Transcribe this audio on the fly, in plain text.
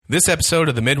This episode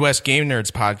of the Midwest Game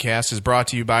Nerds Podcast is brought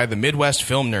to you by the Midwest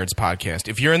Film Nerds Podcast.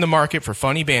 If you're in the market for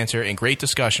funny banter and great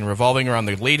discussion revolving around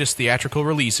the latest theatrical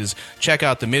releases, check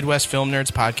out the Midwest Film Nerds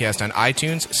Podcast on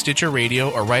iTunes, Stitcher Radio,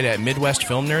 or right at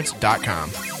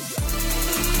MidwestFilmNerds.com.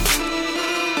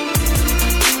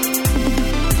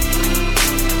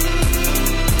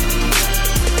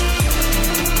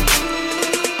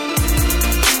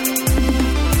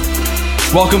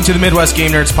 Welcome to the Midwest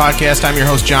Game Nerds Podcast. I'm your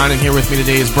host, John, and here with me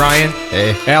today is Brian.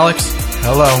 Hey. Alex.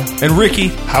 Hello. And Ricky.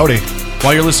 Howdy.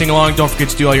 While you're listening along, don't forget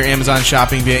to do all your Amazon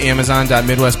shopping via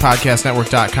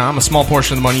Amazon.MidwestPodcastNetwork.com. A small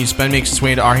portion of the money you spend makes its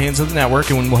way into our hands of the network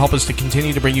and will help us to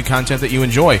continue to bring you content that you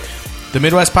enjoy. The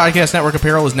Midwest Podcast Network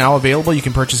apparel is now available. You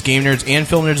can purchase Game Nerds and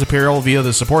Film Nerds apparel via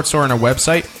the support store on our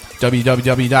website,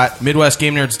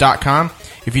 www.MidwestGameNerds.com.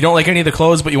 If you don't like any of the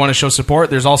clothes but you want to show support,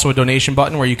 there's also a donation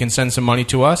button where you can send some money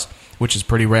to us, which is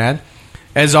pretty rad.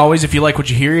 As always, if you like what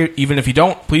you hear, even if you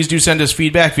don't, please do send us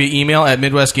feedback via email at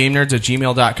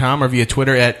MidwestGameNerds@gmail.com or via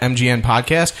Twitter at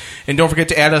MGNPodcast. And don't forget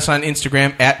to add us on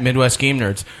Instagram at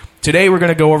MidwestGameNerds. Today we're going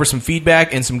to go over some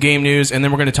feedback and some game news, and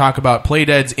then we're going to talk about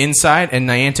Playdead's Inside and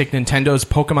Niantic Nintendo's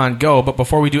Pokemon Go. But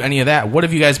before we do any of that, what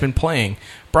have you guys been playing?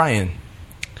 Brian.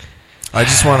 I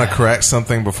just want to correct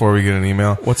something before we get an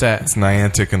email. What's that? It's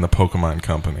Niantic and the Pokemon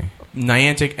Company.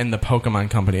 Niantic and the Pokemon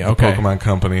Company. Okay. The Pokemon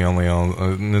Company only owns...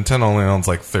 Nintendo only owns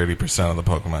like 30% of the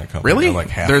Pokemon Company. Really? Or like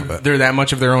half of it. They're that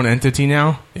much of their own entity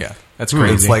now? Yeah. That's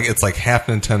crazy. It's like half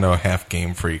Nintendo, half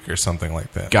Game Freak or something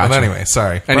like that. Gotcha. But anyway,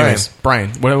 sorry. Anyways,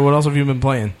 Brian, what else have you been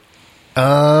playing?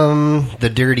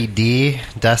 The Dirty D,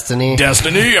 Destiny.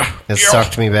 It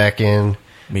sucked me back in.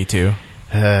 Me too.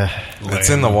 It's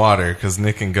in the water because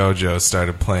Nick and Gojo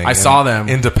started playing. I saw them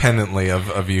independently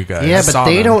of you guys. Yeah, but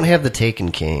they don't have the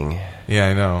Taken King. Yeah,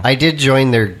 I know. I did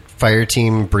join their fire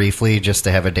team briefly just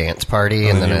to have a dance party,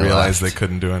 and then you I realized left. They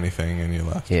couldn't do anything, and you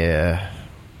left. Yeah.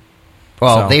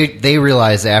 Well, they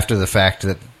realized after the fact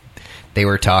that they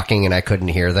were talking and I couldn't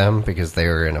hear them because they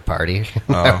were in a party.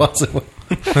 I wasn't.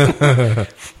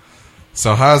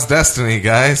 So how's Destiny,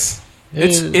 guys?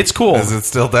 It's cool. Is it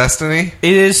still Destiny?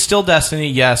 It is still Destiny,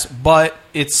 yes, but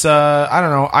it's I don't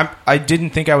know. I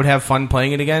didn't think I would have fun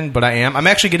playing it again, but I am. I'm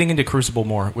actually getting into Crucible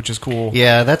more, which is cool.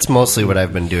 Yeah, that's mostly what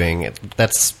I've been doing.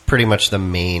 That's pretty much the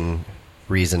main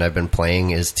reason I've been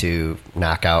playing is to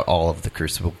knock out all of the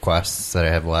Crucible quests that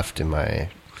I have left in my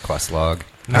quest log.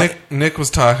 Nick was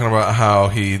talking about how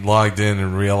he logged in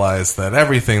and realized that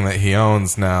everything that he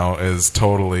owns now is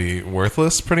totally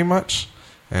worthless, pretty much.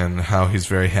 And how he's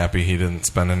very happy he didn't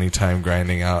spend any time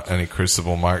grinding out any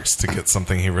Crucible marks to get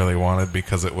something he really wanted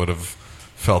because it would have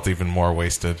felt even more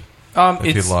wasted.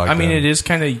 It is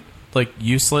kind of like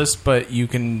useless, but you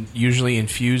can usually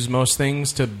infuse most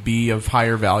things to be of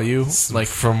higher value. Like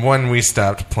from when we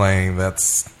stopped playing,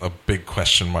 that's a big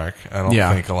question mark. I don't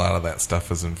think a lot of that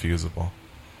stuff is infusable.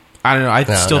 I don't know. I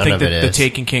still think that the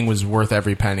Taken King was worth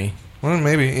every penny. Well,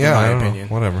 maybe, yeah. In my opinion,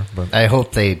 whatever. But I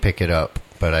hope they pick it up,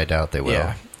 but I doubt they will.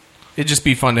 Yeah. It'd just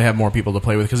be fun to have more people to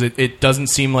play with because it doesn't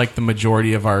seem like the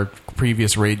majority of our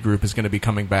previous raid group is going to be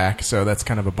coming back, so that's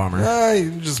kind of a bummer.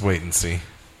 Just wait and see.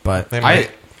 But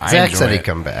Zach said he'd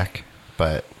come back,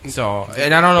 but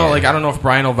and I don't know. I don't know if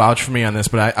Brian will vouch for me on this,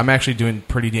 but I'm actually doing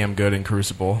pretty damn good in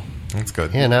Crucible. That's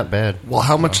good. Yeah, not bad. Well,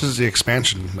 how much is the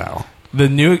expansion now?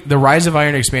 The Rise of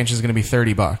Iron expansion is going to be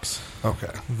 $30. Okay.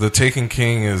 The Taken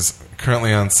King is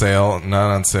currently on sale.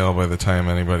 Not on sale by the time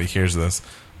anybody hears this.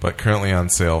 But currently on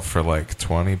sale for like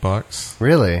 $20.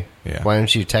 Really? Yeah. Why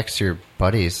don't you text your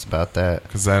buddies about that?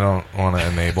 Because I don't want to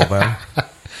enable them.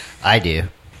 I do.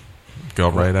 Go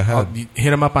right ahead.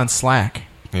 Hit them up on Slack.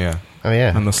 Yeah. Oh,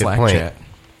 yeah. On the Slack chat.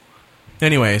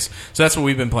 Anyways, so that's what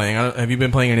we've been playing. Have you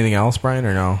been playing anything else, Brian,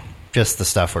 or no? Just the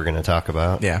stuff we're going to talk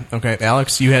about. Yeah. Okay.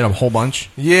 Alex, you had a whole bunch?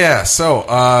 Yeah. So,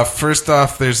 first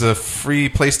off, there's a free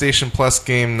PlayStation Plus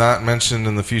game not mentioned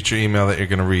in the future email that you're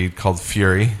going to read called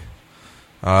Fury.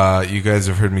 You guys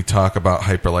have heard me talk about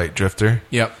Hyper Light Drifter.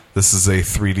 Yep. This is a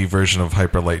 3D version of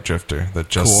Hyper Light Drifter that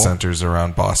just centers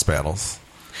around boss battles.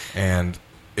 And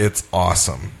it's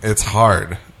awesome. It's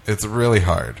hard. It's really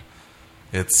hard.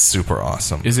 It's super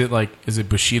awesome. Is it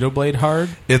Bushido Blade hard?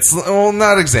 It's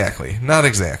not exactly. Not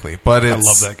exactly. But I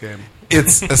love that game.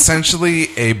 It's essentially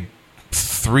a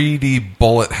 3D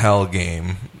bullet hell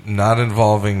game, not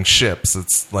involving ships.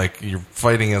 It's like you're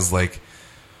fighting as like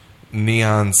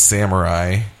neon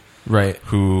samurai, right?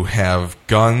 Who have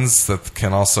guns that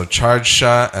can also charge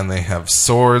shot, and they have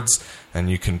swords, and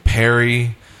you can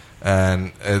parry,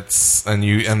 and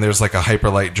there's like a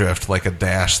hyperlight drift, like a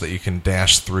dash that you can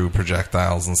dash through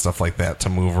projectiles and stuff like that to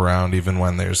move around, even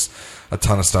when there's a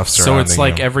ton of stuff surrounding you. So it's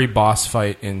like every boss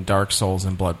fight in Dark Souls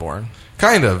and Bloodborne.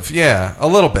 Kind of, yeah, a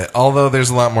little bit. Although there's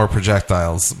a lot more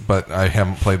projectiles, but I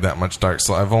haven't played that much Dark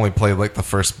Souls. I've only played like the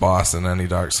first boss in any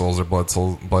Dark Souls or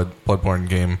Bloodborne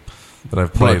game that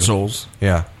I've played. Blood Souls.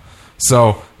 Yeah.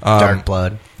 So Dark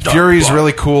Blood. Fury's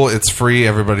really cool. It's free.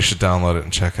 Everybody should download it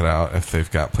and check it out if they've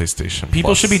got PlayStation. People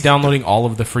Plus. should be downloading all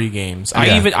of the free games.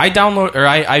 Yeah.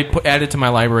 I added to my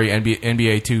library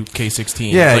NBA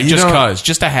 2K16. Yeah, like,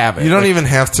 just to have it. You don't like, even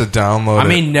have to download it. I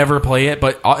may never play it,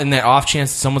 but in that off chance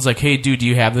someone's like, "Hey, dude, do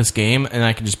you have this game?" and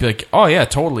I can just be like, "Oh yeah,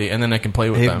 totally," and then I can play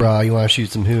with Hey, them. bro, you want to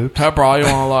shoot some hoops? Hey, bro, you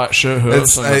want to like shoot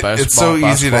hoops? It's so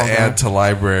easy to add to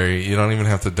library. You don't even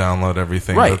have to download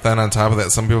everything. Right. But then on top of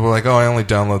that, some people are like, "Oh, I only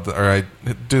download or I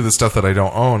do the stuff that I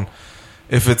don't own."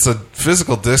 If it's a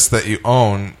physical disc that you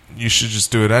own, you should just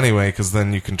do it anyway, because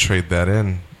then you can trade that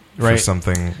in for Right.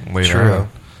 something later True. on.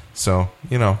 So,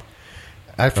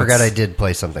 I forgot I did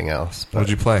play something else. But what'd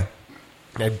you play?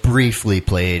 I briefly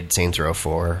played Saints Row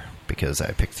 4 because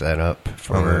I picked that up On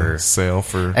for the sale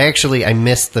for... I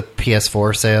missed the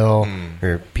PS4 sale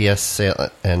or PS sale,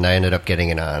 and I ended up getting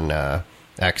it on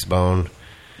Xbone.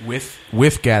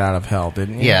 with Get Out of Hell,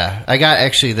 didn't you? Yeah, I got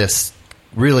actually this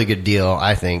really good deal.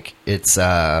 I think it's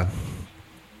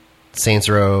Saints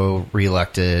Row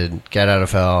Reelected, Get Out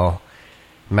of Hell,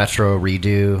 Metro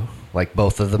Redo, like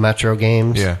both of the Metro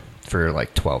games. Yeah. For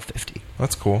like $12.50.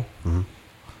 That's cool. Mm-hmm.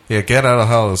 Yeah, Get Out of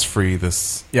Hell is free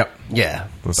this Yep. Yeah,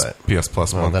 this but PS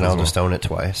Plus month. then as I'll well. just own it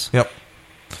twice. Yep.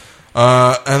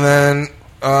 And then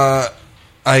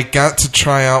I got to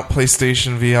try out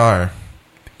PlayStation VR.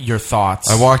 Your thoughts?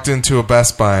 I walked into a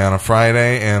Best Buy on a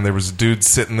Friday, and there was a dude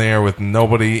sitting there with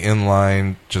nobody in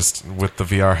line, just with the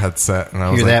VR headset. And I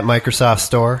was Hear like, that, Microsoft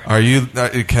Store? "Are you?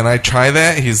 Can I try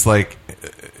that?" He's like,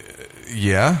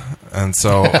 "Yeah." And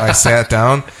so I sat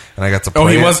down and I got to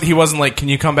play. He wasn't like, "Can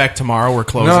you come back tomorrow? We're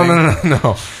closing."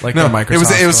 No. Like no, the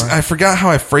Microsoft it was. store? I forgot how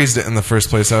I phrased it in the first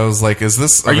place. I was like, "Is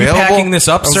this Are you available? packing this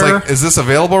up, I was sir? like, "Is this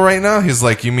available right now?" He's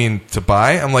like, "You mean to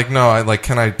buy?" I'm like, "No,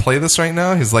 can I play this right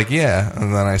now?" He's like, "Yeah."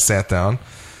 And then I sat down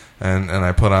and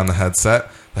I put on the headset.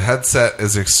 The headset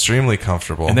is extremely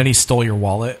comfortable. And then he stole your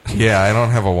wallet. Yeah, I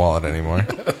don't have a wallet anymore.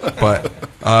 But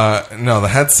no, the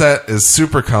headset is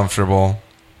super comfortable.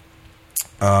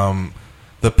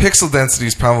 The pixel density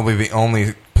is probably the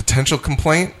only potential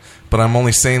complaint, but I'm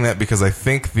only saying that because I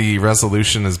think the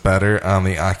resolution is better on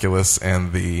the Oculus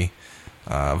and the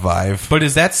Vive. But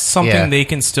is that something Yeah. they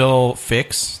can still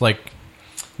fix? Like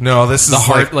No, this the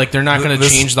is like they're not going to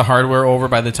this- change the hardware over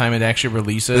by the time it actually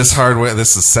releases. This hardware.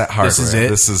 This is set hardware. This is it?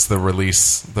 This is the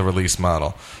release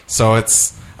model. So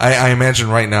it's. I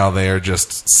imagine right now they are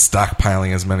just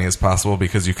stockpiling as many as possible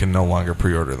because you can no longer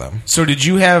pre-order them. So did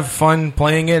you have fun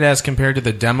playing it as compared to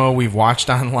the demo we've watched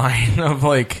online of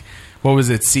like what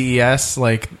was it, CES,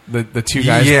 like the two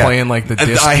guys playing like the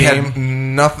disc I game?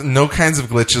 had no kinds of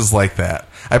glitches like that.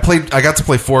 I got to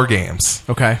play 4 games.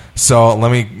 Okay. So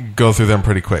let me go through them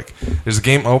pretty quick. There's a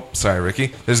game. Oh, sorry,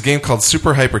 Ricky. There's a game called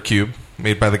Super Hypercube,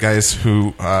 made by the guys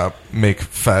who make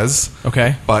Fez.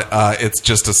 Okay. But it's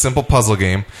just a simple puzzle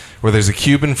game where there's a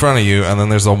cube in front of you, and then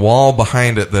there's a wall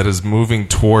behind it that is moving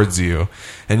towards you,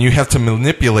 and you have to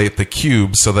manipulate the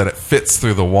cube so that it fits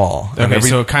through the wall. And Okay,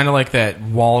 so kind of like that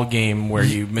wall game where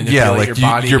you manipulate yeah, like your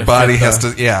body. your to body fit has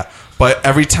to But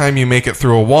every time you make it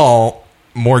through a wall,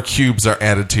 more cubes are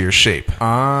added to your shape.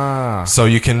 Ah. So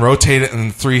you can rotate it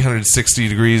in 360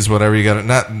 degrees, whatever you got it.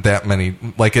 Not that many.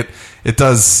 Like it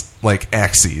does like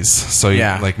axes. So you,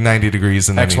 Yeah. like 90 degrees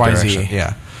in any XYZ. direction.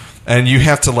 Yeah. And you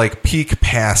have to like peek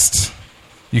past.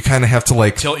 You kind of have to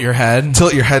like Tilt your head.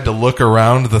 tilt your head to look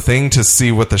around the thing to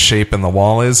see what the shape in the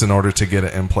wall is in order to get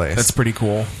it in place. That's pretty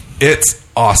cool. It's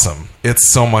awesome. It's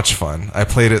so much fun. I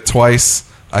played it twice.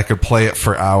 I could play it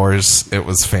for hours. It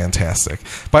was fantastic.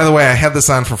 By the way, I had this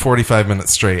on for 45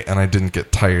 minutes straight, and I didn't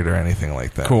get tired or anything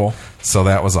like that. Cool. So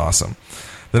that was awesome.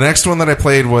 The next one that I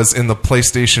played was in the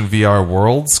PlayStation VR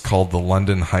Worlds called the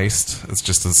London Heist. It's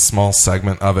just a small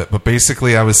segment of it. But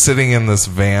basically, I was sitting in this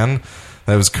van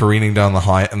that was careening down the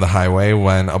highway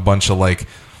when a bunch of like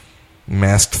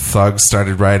masked thugs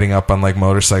started riding up on like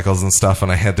motorcycles and stuff,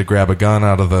 and I had to grab a gun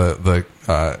out of the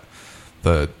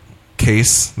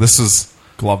case. This was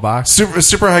Glove box. Super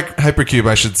Hypercube,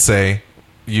 I should say,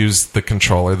 used the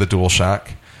controller, the DualShock.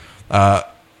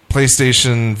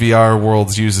 PlayStation VR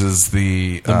Worlds uses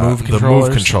the Move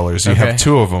Move controllers. You Okay. have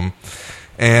 2 of them.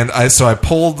 And I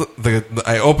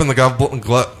opened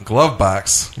the glove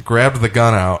box, grabbed the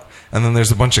gun out, and then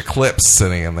there's a bunch of clips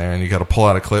sitting in there, and you got to pull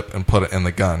out a clip and put it in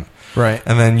the gun. Right.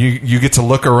 And then you get to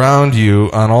look around you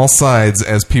on all sides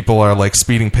as people are like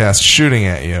speeding past shooting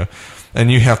at you,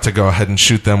 and you have to go ahead and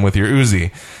shoot them with your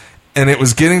Uzi. And it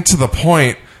was getting to the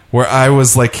point where I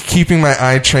was like keeping my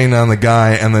eye trained on the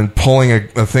guy and then pulling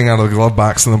a thing out of the glove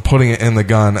box and then putting it in the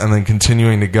gun and then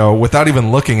continuing to go without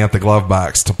even looking at the glove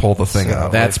box to pull the thing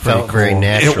out. That's It felt pretty very cool.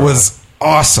 natural. It was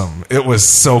awesome. It was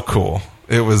so cool.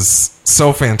 It was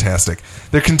so fantastic.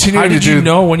 They're continuing How did to do. you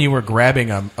know when you were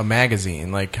grabbing a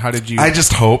magazine? Like, how did you? I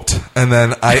just hoped, and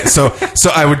then so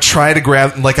I would try to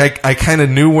grab. Like I kind of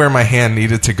knew where my hand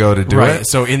needed to go to do Right, it.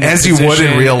 so in the as you would in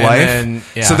position, real and life. then-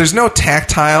 yeah. So there's no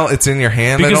tactile. It's in your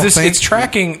hand. I because don't think. it's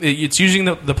tracking. It's using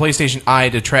the PlayStation Eye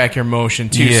to track your motion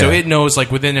too. Yeah. So it knows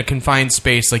like within a confined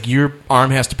space, like your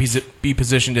arm has to be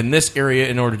positioned in this area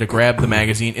in order to grab the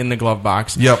magazine in the glove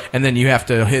box. Yep. And then you have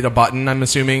to hit a button. I'm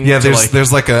assuming. Yeah, to,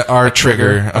 there's like a R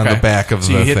trigger on Okay. the back of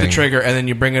so the you hit thing. the trigger and then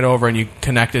you bring it over and you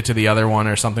connect it to the other one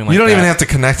or something like that. You don't even have to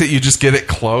connect it. You just get it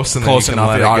close and Close then you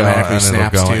enough, can it let it go automatically and it'll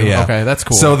snaps go. too. Yeah. Okay, that's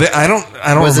cool. So I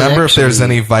don't Was it remember if there's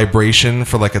actually- any vibration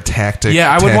for like a tactic. Yeah,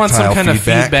 I would want some tactile kind of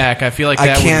feedback. I feel like I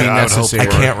that would be can't- I would hope necessary.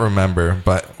 I can't remember,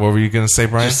 but what were you going to say,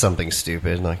 Brian? Just something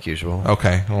stupid, like usual.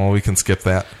 Okay, well we can skip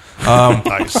that.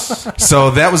 Nice.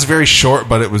 So that was very short,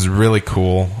 but it was really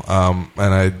cool,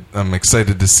 and I'm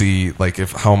excited to see like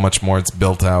how much more it's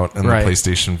built out in Right. the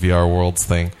PlayStation VR Worlds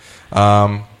thing.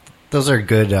 Those are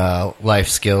good life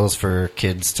skills for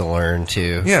kids to learn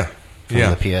too. Yeah, From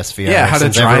yeah. the PSVR. Yeah, how to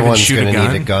since drive and everyone's shoot a gonna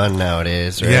gun. need a gun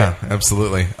nowadays, right? Yeah,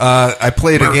 absolutely. I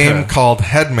played a Burka. game called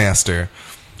Headmaster,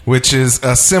 which is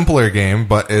a simpler game,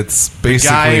 but it's basically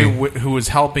Guy who was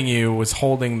helping you was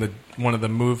holding one of the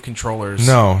Move controllers.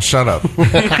 no. Shut up.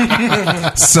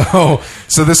 so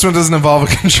this one doesn't involve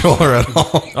a controller at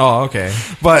all, Oh, okay.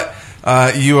 but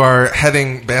you are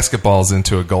heading basketballs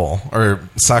into a goal or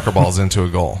soccer balls into a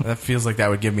goal. That feels like that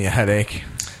would give me a headache.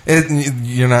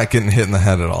 You're not getting hit in the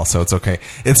head at all, so it's okay.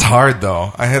 It's hard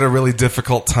though. I had a really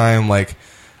difficult time. Like,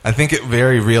 I think it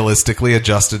very realistically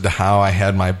adjusted to how I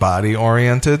had my body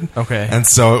oriented. Okay. And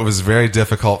so it was very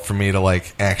difficult for me to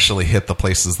like actually hit the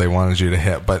places they wanted you to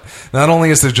hit. But not only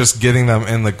is there just getting them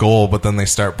in the goal, but then they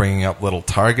start bringing up little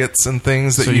targets and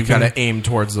things that So you you've can got to aim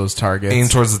towards those targets. aim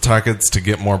towards the targets to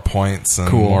get more points, and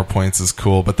Cool. more points is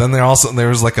cool. But then there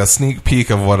was like a sneak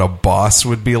peek of what a boss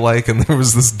would be like, and there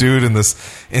was this dude in this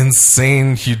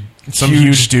insane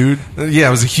huge dude. Yeah,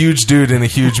 it was a huge dude in a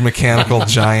huge mechanical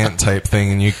giant type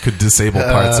thing, and you could disable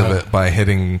parts of it by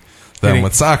hitting them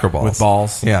with soccer balls. with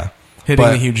balls. Yeah. Hitting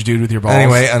But the huge dude with your balls.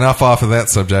 Anyway, enough off of that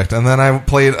subject. And then I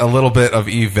played a little bit of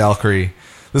Eve Valkyrie.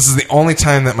 This is the only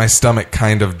time that my stomach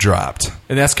kind of dropped.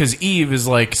 And that's because Eve is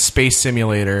like space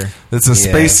simulator. It's a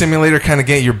space simulator kind of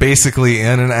game. You're basically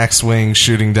in an X-wing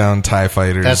shooting down TIE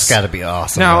fighters. That's got to be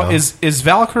awesome. Now, though. is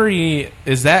Valkyrie,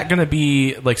 is that going to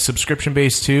be like subscription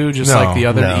based too, just No, like the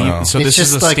other no. Eve? So it's this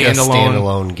just is a like standalone. a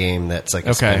standalone game that's like a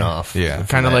Okay. spin-off. Yeah. from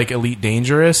Kind of that. like Elite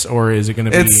Dangerous, or is it going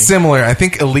to be? It's similar. I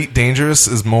think Elite Dangerous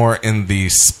is more in the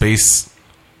space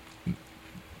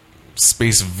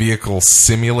vehicle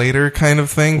simulator kind of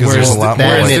thing, because Whereas there's a lot that,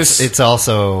 more. and Like, it's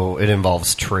also it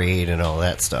involves trade and all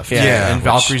that stuff. yeah, yeah, and which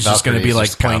Valkyrie's just going to be Valkyrie's like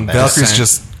just playing combat. Valkyrie's Descent.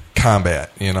 just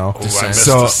combat, you know. I missed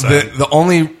So Descent. the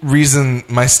only reason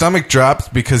my stomach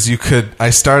dropped because I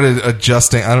started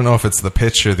adjusting. I don't know if it's the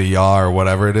pitch or the yaw or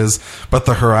whatever it is, but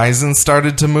the horizon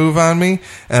started to move on me,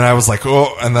 and I was like,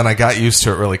 oh, and then I got used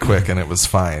to it really quick, and it was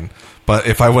fine. But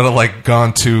if I would have like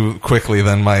gone too quickly,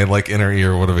 then my like inner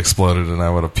ear would have exploded and I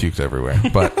would have puked everywhere.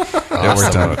 But it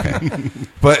worked out okay.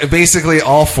 But basically,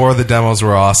 all four of the demos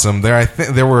were awesome.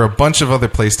 There were a bunch of other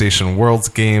PlayStation Worlds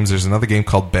games. There's another game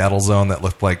called Battlezone that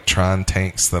looked like Tron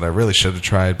tanks that I really should have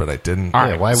tried, but I didn't. All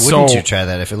Yeah, right, why wouldn't so you try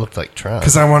that if it looked like Tron?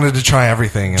 Because I wanted to try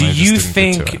everything. And Do I just you didn't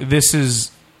get to think it. this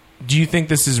is? Do you think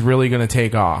this is really going to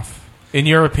take off? In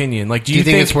your opinion, like, Do you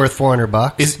think it's worth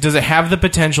 $400? Does it have the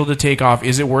potential to take off?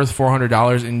 Is it worth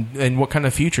 $400? And what kind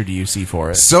of future do you see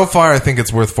for it? So far, I think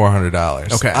it's worth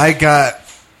 $400. Okay.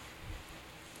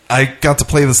 I got to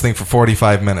play this thing for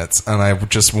 45 minutes, and I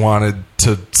just wanted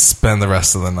to spend the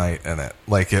rest of the night in it.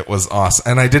 Like, it was awesome.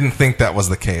 And I didn't think that was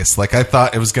the case. Like, I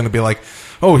thought it was going to be like,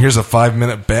 oh, here's a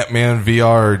 5-minute Batman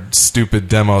VR stupid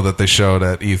demo that they showed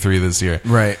at E3 this year.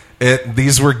 Right.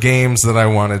 These were games that I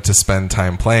wanted to spend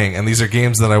time playing, and these are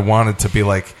games that I wanted to be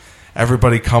like,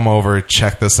 everybody come over,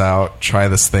 check this out, try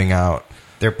this thing out.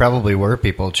 There probably were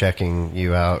people checking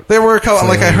you out. There were a couple.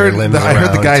 Like I heard, Flailing your I limbs heard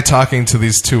the around. guy talking to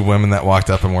these two women that walked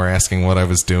up and were asking what I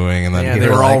was doing, and then Yeah, he they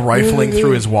was were all like, rifling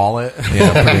through his wallet.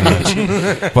 yeah,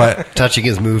 pretty much. But touching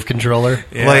his Move controller.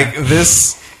 Yeah. like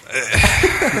this,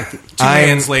 Two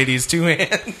hands, ladies. 2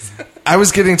 hands. I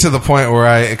was getting to the point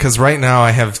where because right now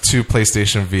I have 2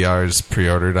 PlayStation VRs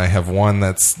pre-ordered. I have one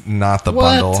that's not the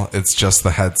bundle. It's just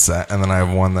the headset. And then I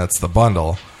have one that's the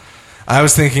bundle. I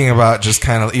was thinking about just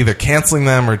kind of either canceling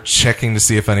them or checking to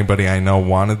see if anybody I know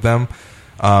wanted them.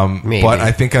 Maybe. But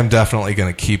I think I'm definitely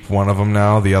going to keep one of them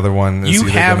now. The other one is You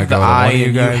either have going to the go to eye one of you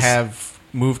and guys. you have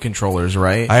Move controllers,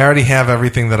 right? I already have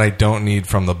everything that I don't need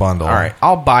from the bundle. All right,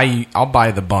 I'll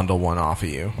buy the bundle one off of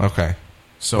you. Okay.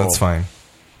 So That's fine.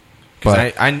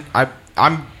 But But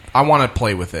I want to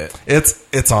play with it,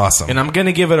 it's awesome. and I'm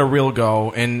gonna give it a real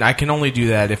go. And I can only do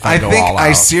that if I go all out.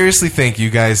 I seriously think you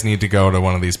guys need to go to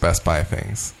one of these Best Buy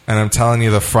things. And I'm telling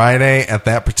you, the Friday at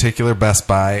that particular Best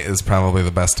Buy is probably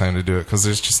the best time to do it because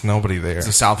there's just nobody there. It's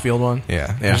the Southfield one.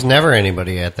 Yeah. There's never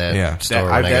anybody at that store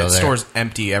when I go That there. store's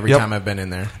empty every Yep. time I've been in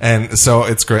there. And so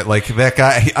it's great. Like that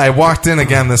guy, I walked in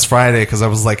again this Friday because I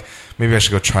was like, maybe I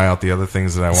should go try out the other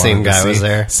things that I wanted Same to guy see. was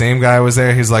there? Same guy was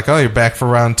there. He's like, oh, you're back for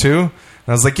round 2?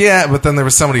 And I was like, yeah, but then there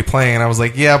was somebody playing, and I was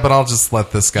like, yeah, but I'll just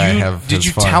let this guy have Did his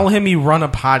you fun. tell him you run a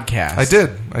podcast? I did.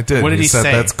 What did he said,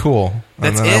 say? that's cool.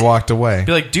 That's and then it? I walked away.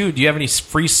 Be like, dude, do you have any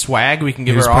free swag we can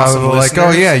He give was our awesome probably like,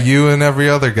 listeners? oh, yeah, you and every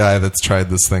other guy that's tried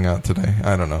this thing out today.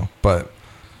 I don't know. But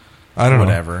I don't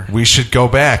Whatever. know. We should go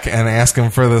back and ask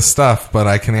him for this stuff, but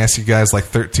I can ask you guys like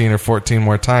 13 or 14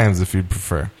 more times if you'd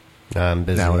prefer. I'm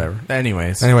busy. Nah, whatever.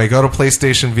 Anyways, Anyway, go to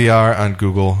PlayStation VR on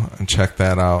Google and check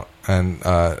that out, and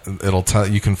it'll tell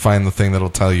you can find the thing that'll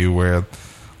tell you where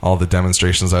all the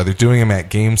demonstrations are. They're doing them at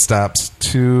GameStops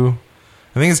too.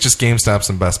 I think it's just GameStops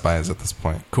and Best Buys at this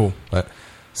point. cool. But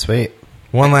Sweet.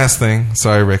 one last thing.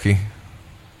 Sorry, Ricky.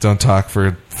 Don't talk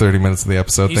for 30 minutes of the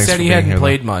episode. He Thanks said for he being hadn't here,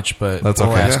 played much, but That's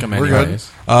we'll okay. ask Yeah, him we're good. anyways.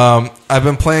 I've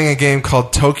been playing a game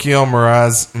called Tokyo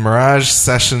Mirage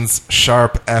Sessions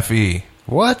Sharp FE.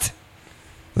 What?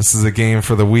 This is a game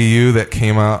for the Wii U that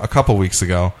came out a couple weeks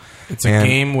ago. It's a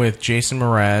game with Jason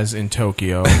Mraz in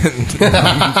Tokyo.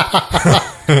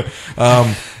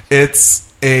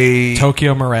 It's a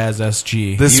Tokyo Mraz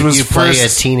SG. This You was play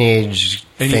first. a teenage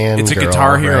And fan it's a girl,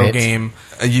 Guitar Hero right? game,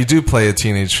 You do play a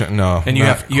teenage. No, and you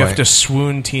not have you have quite. to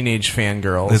swoon teenage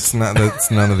fangirls. It's not. That's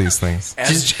none of these things.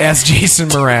 as Jason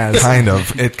Mraz. Kind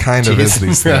of. It kind of is Jason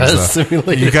these Mraz things. though.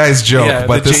 Simulator. You guys joke, Yeah,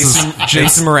 but the this Jason, is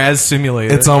Jason Mraz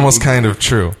simulator. It's almost kind of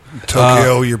true.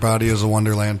 Tokyo, your body is a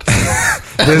wonderland.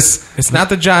 This It's not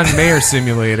the John Mayer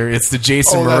simulator. It's the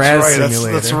Jason Oh, Mraz that's right.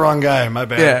 simulator. That's the wrong guy. My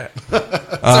bad. Yeah,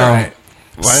 it's all right.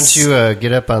 Why don't you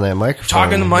get up on that microphone?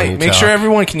 Talking to when you Mike. Make talk? sure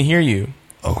everyone can hear you.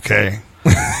 Okay.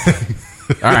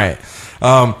 All right.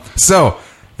 So,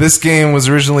 this game was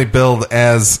originally billed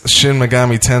as Shin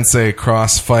Megami Tensei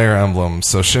Cross Fire Emblem.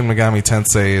 So, Shin Megami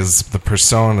Tensei is the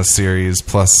Persona series,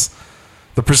 plus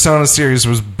the Persona series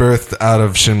was birthed out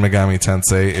of Shin Megami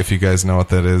Tensei, if you guys know what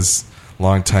that is.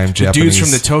 Longtime The Japanese. dudes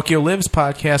from the Tokyo Lives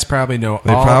podcast probably know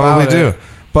They all probably about do. it.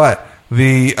 But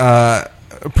the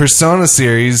Persona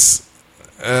series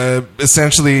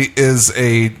essentially is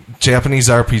a Japanese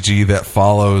RPG that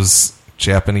follows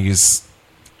Japanese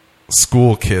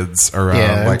school kids around,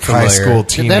 Yeah, like I'm high familiar. school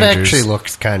teenagers. That actually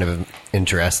looks kind of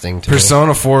interesting to me.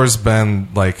 Persona 4 has been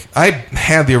like, I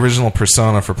had the original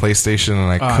Persona for PlayStation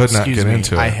and I could not Excuse get me,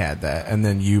 into I it. had that, and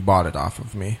then you bought it off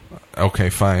of me. Okay,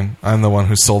 fine. I'm the one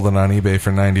who sold it on eBay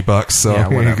for $90, so Yeah,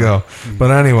 here you whatever. go.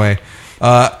 But anyway,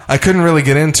 I couldn't really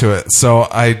get into it,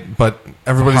 but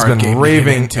everybody's Hard game been to get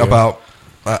raving into. about.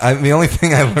 The only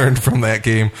thing I learned from that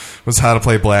game was how to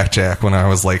play blackjack when I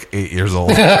was like 8 years old.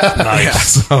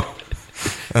 Nice. So,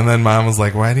 and then Mom was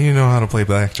like, "Why do you know how to play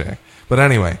blackjack?" But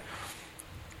anyway,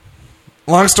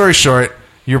 long story short,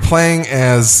 you're playing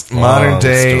as modern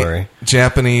day story.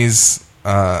 Japanese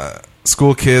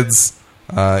school kids.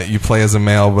 You play as a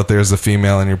male, but there's a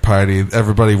female in your party.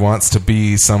 Everybody wants to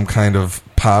be some kind of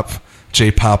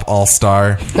J-pop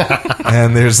all-star.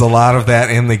 And there's a lot of that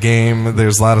in the game.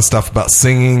 There's a lot of stuff about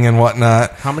singing and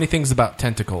whatnot. How many things about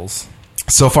tentacles?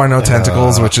 So far, no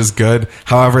tentacles, which is good.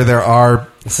 However, there are...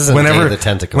 This isn't Day of the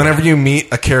Tentacle. Whenever you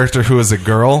meet a character who is a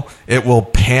girl, it will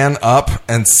pan up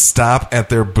and stop at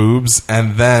their boobs,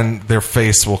 and then their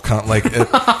face will come... Like,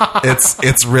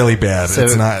 it's really bad. So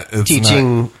it's not... It's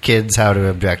teaching not, kids how to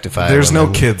objectify. there's no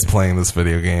women. kids playing this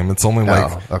video game. It's only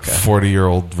like okay.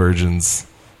 40-year-old virgins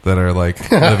that are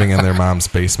like living in their mom's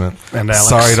basement. And Alex.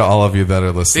 Sorry to all of you that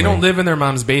are They listening. don't live in their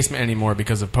mom's basement anymore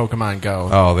because of Pokemon Go.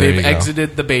 Oh, there They've you go.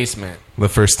 exited the basement. The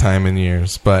first time in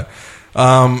years. But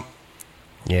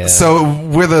Yeah. so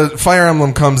where the Fire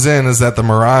Emblem comes in is that the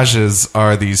Mirages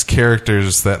are these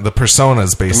characters that the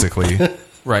personas basically.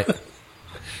 Right.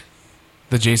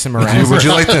 The Jason Mraz. Would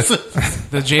you like to?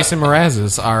 The Jason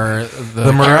Mrazes are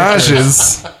The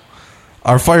Mirages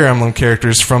our Fire Emblem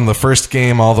characters from the first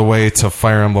game all the way to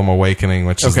Fire Emblem Awakening,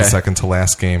 which is the second to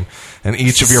last game. And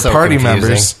each of your So party confusing.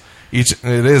 members, it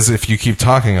is if you keep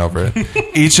talking over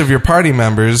it, each of your party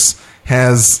members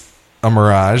has a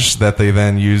Mirage that they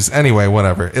then use. Anyway,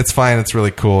 whatever. It's fine. It's really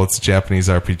cool. It's a Japanese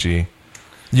RPG.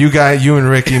 You and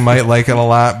Ricky might like it a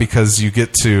lot because you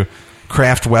get to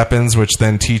craft weapons, which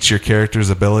then teach your character's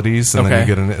abilities, and then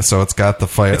you get so it's got the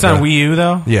fire. It's on Wii U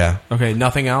though. Yeah. Okay.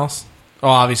 Nothing else. Oh,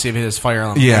 obviously, if it is Fire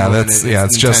Emblem. Yeah, then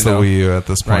it's just the Nintendo. Wii U at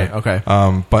this point. Right,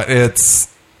 okay. But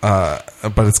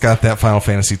it's got that Final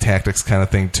Fantasy Tactics kind of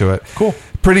thing to it. Cool.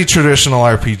 Pretty traditional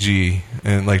RPG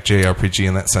and like JRPG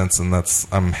in that sense, and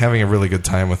I'm having a really good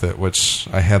time with it. Which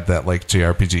I had that like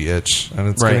JRPG itch, and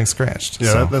it's getting scratched.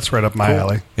 Yeah, so, that's right up my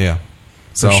alley. yeah.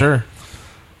 For So sure.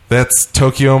 that's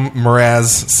Tokyo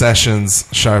Miraz Sessions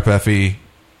Sharp FE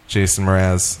Jason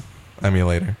Mraz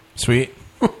emulator. Sweet.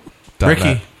 Dot Ricky,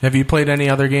 net. have you played any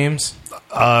other games?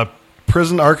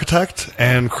 Prison Architect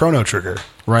and Chrono Trigger.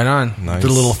 Right on. Nice.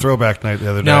 Did a little throwback night the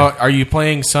other day. Now, are you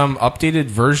playing some updated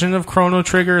version of Chrono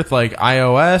Trigger, like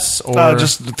iOS or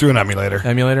just through an emulator.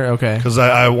 emulator? Okay. Because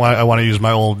I want to use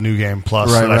my old New Game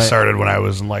Plus Right, that I right. started when I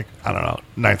was in, like, I don't know,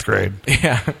 9th grade.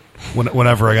 Yeah.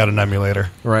 Whenever I got an emulator.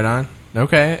 Right on.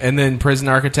 Okay. And then Prison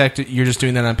Architect, you're just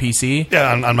doing that on PC?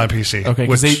 Yeah, on my PC. Okay,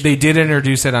 because they did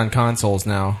introduce it on consoles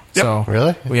now. Yep. So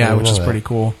Really? Well, yeah, I didn't which know is that. pretty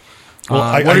cool. Well, what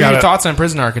I are got your it. thoughts on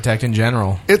Prison Architect in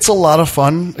general? It's a lot of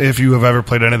fun if you have ever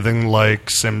played anything like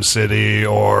SimCity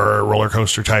or Roller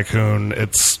Coaster Tycoon.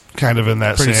 It's kind of in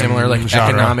that Pretty same similar, like genre.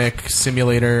 economic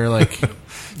simulator, like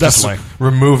Definitely.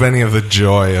 Remove any of the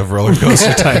joy of Roller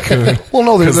Coaster Tycoon. Well,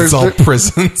 no, because it's all there-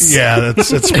 prisons. Yeah,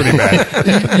 it's pretty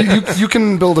bad. You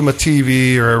can build them a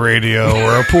TV or a radio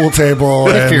or a pool table.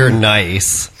 But if and- you're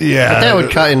nice, Yeah. but that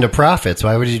would cut into profits.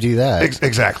 Why would you do that?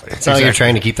 Exactly. It's not like you're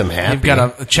trying to keep them happy. you've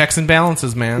got a checks and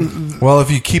balances, man. Well,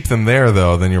 if you keep them there,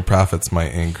 though, then your profits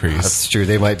might increase. That's true.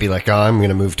 They might be like, "Oh, I'm going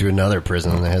to move to another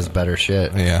prison that has better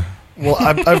shit." Yeah. Well,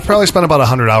 I've probably spent about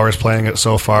 100 hours playing it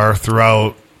so far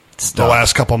throughout the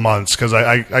last couple months because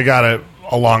I got it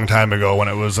a long time ago when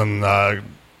it was in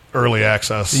early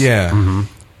access. Yeah. Mm-hmm.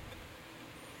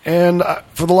 And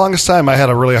for the longest time, I had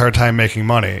a really hard time making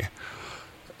money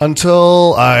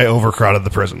until I overcrowded the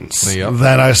prisons. Yep.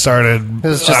 Then I started. It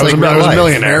was just I was like a real life.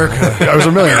 millionaire. I was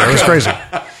a millionaire. It was crazy.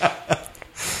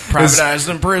 Privatized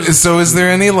in prison. So is there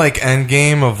any like end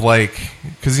game of like,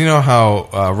 because you know how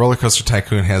Roller Coaster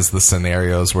Tycoon has the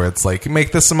scenarios where it's like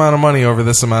make this amount of money over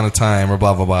this amount of time or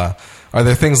blah blah blah. Are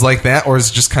there things like that, or is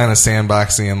it just kind of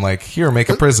sandboxing and like here make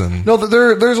a prison? No,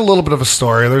 there's a little bit of a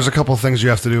story. There's a couple of things you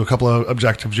have to do, a couple of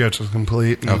objectives you have to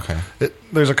complete. And Okay.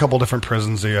 there's a couple different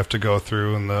prisons that you have to go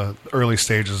through in the early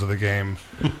stages of the game.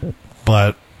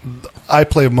 But I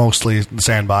play mostly the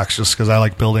sandbox just because I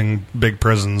like building big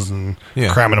prisons and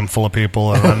Yeah. cramming them full of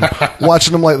people and then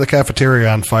watching them light the cafeteria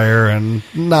on fire and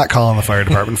not calling the fire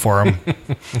department for them.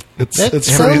 It's sounds it's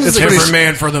like pretty, Every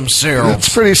man for themselves. it's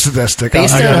pretty sadistic.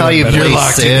 Based I on gotta how you admit it. You're play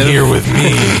locked Civ, in here with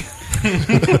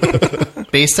me.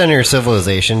 based on your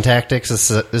civilization tactics,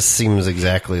 this seems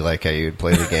exactly like how you'd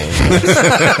play the game.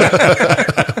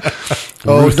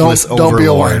 Oh, Ruthless don't be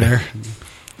a overlord. whiner.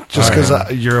 Just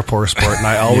because you're a poor sport and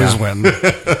I always win.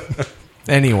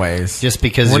 Anyways, Just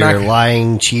because We're you're not-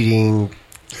 lying, cheating,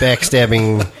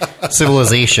 backstabbing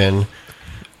civilization.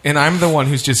 and I'm the one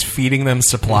who's just feeding them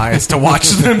supplies to watch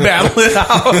them battle it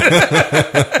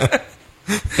out.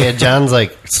 Yeah, John's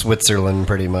like Switzerland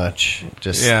pretty much.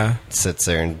 Just Yeah. sits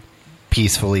there and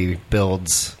peacefully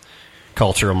builds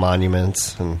cultural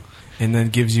monuments. And And then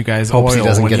gives you guys Hopes he oil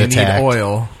doesn't when get you attacked. need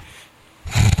oil.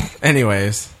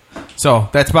 Anyways, so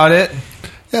that's about it.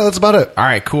 Yeah, that's about it. All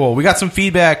right, cool. We got some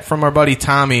feedback from our buddy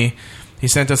Tommy. He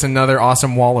sent us another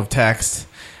awesome wall of text.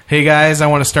 Hey guys, I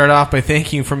want to start off by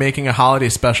thanking you for making a holiday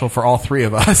special for all three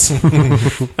of us.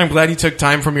 I'm glad you took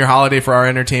time from your holiday for our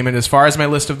entertainment. As far as my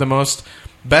list of the most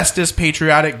bestest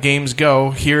patriotic games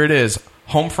go, here it is.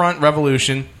 Homefront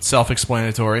Revolution,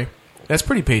 self-explanatory. That's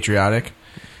pretty patriotic.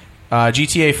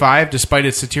 GTA 5, despite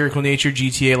its satirical nature,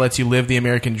 GTA lets you live the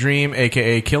American dream,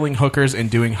 aka killing hookers and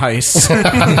doing heists.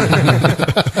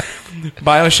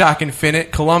 BioShock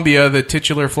Infinite, Colombia, the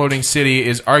titular floating city,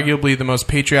 is arguably the most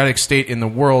patriotic state in the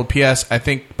world. P.S. I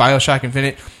think BioShock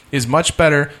Infinite is much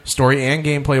better, story and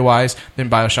gameplay-wise, than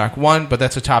BioShock 1, but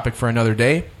that's a topic for another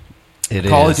day.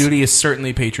 Call of Duty is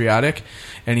certainly patriotic.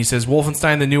 And he says,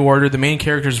 Wolfenstein The New Order, the main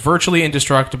character is virtually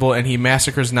indestructible, and he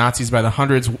massacres Nazis by the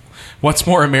hundreds. What's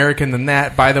more American than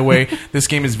that? By the way, this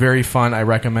game is very fun. I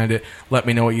recommend it. Let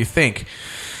me know what you think.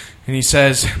 And he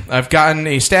says, I've gotten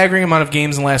a staggering amount of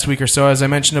games in the last week or so. As I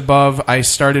mentioned above, I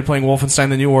started playing Wolfenstein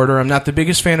The New Order. I'm not the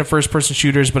biggest fan of first-person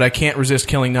shooters, but I can't resist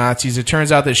killing Nazis. It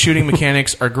turns out that shooting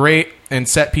mechanics are great, and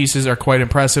set pieces are quite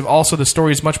impressive. Also, the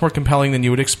story is much more compelling than you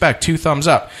would expect. 2 thumbs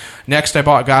up. Next, I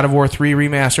bought God of War 3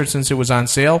 Remastered since it was on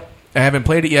sale. I haven't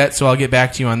played it yet, so I'll get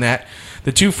back to you on that.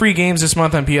 The 2 free games this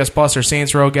month on PS Plus are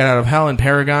Saints Row, Get Out of Hell, and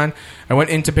Paragon. I went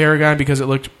into Paragon because it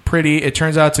looked pretty. It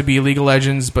turns out to be League of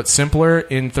Legends, but simpler,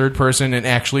 in third person, and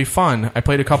actually fun. I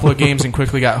played a couple of games and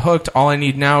quickly got hooked. All I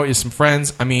need now is some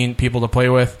friends. People to play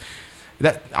with.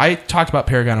 I talked about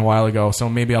Paragon a while ago, so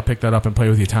maybe I'll pick that up and play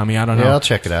with you, Tommy. I don't know. Yeah, I'll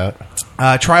check it out.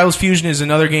 Trials Fusion is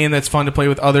another game that's fun to play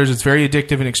with others. It's very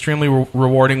addictive and extremely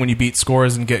rewarding when you beat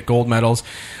scores and get gold medals.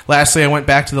 Lastly, I went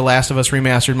back to The Last of Us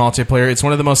Remastered multiplayer. It's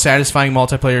one of the most satisfying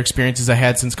multiplayer experiences I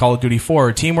had since Call of Duty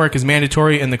 4. Teamwork is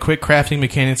mandatory, and the quick crafting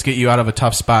mechanics get you out of a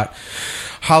tough spot.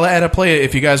 Holla at a play it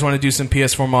if you guys want to do some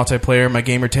PS4 multiplayer. My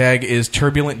gamer tag is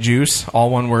Turbulent Juice, all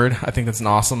one word. I think that's an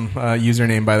awesome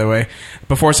username, by the way.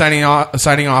 Before signing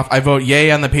off, I vote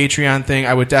yay on the Patreon thing.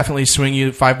 I would definitely swing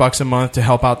you $5 a month to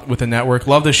help out with the network.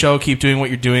 Love the show. Keep doing what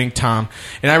you're doing, Tom.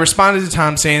 And I responded to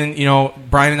Tom saying,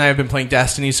 Brian and I have been playing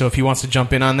Destiny, so if he wants to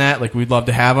jump in on that, we'd love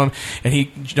to have him. And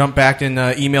he jumped back and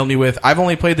emailed me with, I've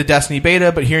only played the Destiny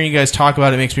beta, but hearing you guys talk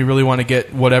about it makes me really want to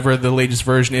get whatever the latest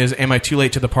version is. Am I too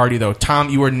late to the party, though?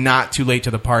 Tom, you are not too late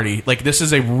to the party. This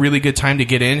is a really good time to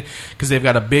get in because they've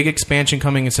got a big expansion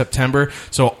coming in September,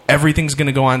 so everything's going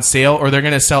to go on sale, or they're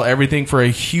going to sell everything for a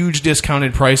huge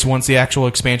discounted price once the actual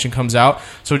expansion comes out.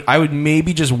 So I would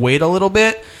maybe just wait a little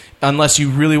bit unless you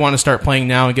really want to start playing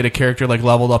now and get a character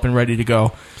leveled up and ready to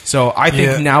go. So I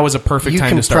think now is a perfect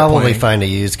time to start playing. You can probably find a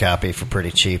used copy for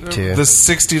pretty cheap, too. The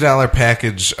 $60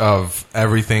 package of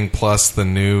everything plus the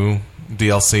new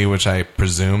DLC, which I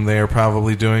presume they are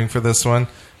probably doing for this one,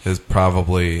 is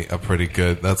probably a pretty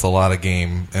good. That's a lot of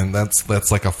game, and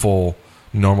that's like a full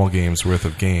normal game's worth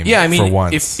of game. Yeah, for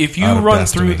once, if you run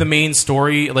through the main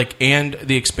story and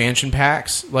the expansion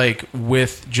packs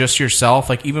with just yourself,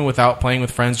 even without playing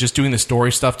with friends, just doing the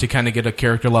story stuff to kind of get a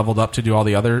character leveled up to do all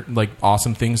the other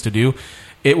awesome things to do,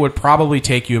 it would probably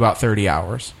take you about 30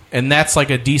 hours, and that's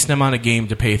a decent amount of game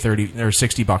to pay $30 or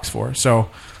 $60 for. So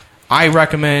I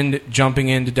recommend jumping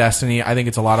into Destiny. I think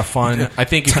it's a lot of fun. I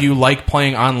think if you like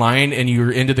playing online and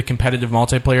you're into the competitive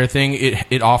multiplayer thing,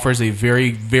 it offers a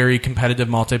very, very competitive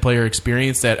multiplayer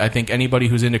experience that I think anybody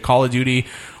who's into Call of Duty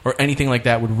or anything like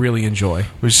that would really enjoy.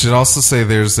 We should also say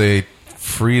there's a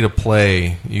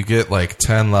free-to-play. You get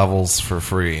 10 levels for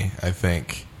free, I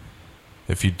think.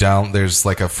 If you there's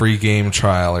a free game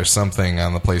trial or something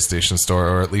on the PlayStation Store,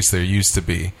 or at least there used to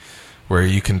be, where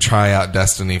you can try out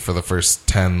Destiny for the first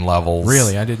 10 levels.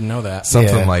 Really? I didn't know that.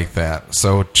 Something like that.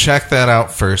 So check that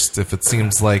out first. If it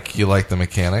seems like you like the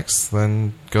mechanics,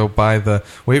 then go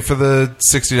wait for the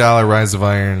 $60 Rise of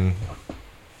Iron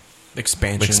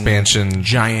expansion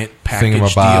giant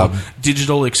package deal.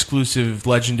 Digital exclusive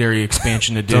legendary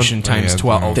expansion edition times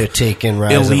 12. They're taking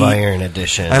Rise of Iron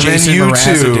edition. And Jason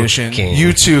then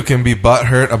you too can be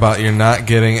butthurt about you're not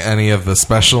getting any of the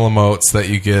special emotes that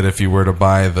you get if you were to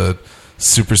buy the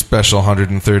super special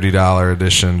 $130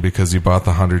 edition because you bought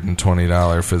the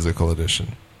 $120 physical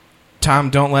edition. Tom,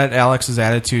 don't let Alex's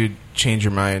attitude change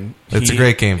your mind. It's a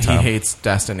great game, Tom. He hates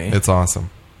Destiny. It's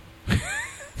awesome.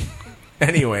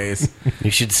 Anyways.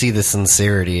 You should see the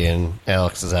sincerity in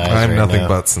Alex's eyes. I'm right nothing now.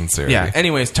 but sincerity. Yeah.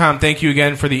 Anyways, Tom, thank you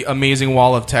again for the amazing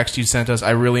wall of text you sent us. I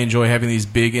really enjoy having these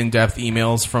big, in-depth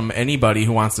emails from anybody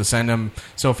who wants to send them.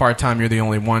 So far, Tom, you're the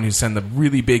only one who sent the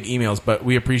really big emails, but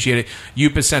we appreciate it.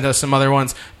 Yoop has sent us some other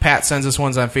ones. Pat sends us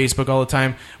ones on Facebook all the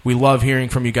time. We love hearing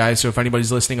from you guys, so if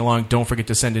anybody's listening along, don't forget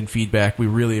to send in feedback. We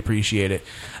really appreciate it.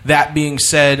 That being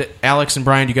said, Alex and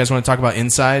Brian, do you guys want to talk about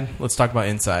Inside? Let's talk about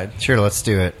Inside. Sure, let's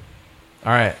do it.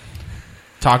 All right.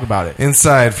 Talk about it.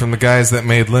 Inside, from the guys that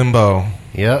made Limbo.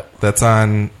 Yep. That's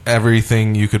on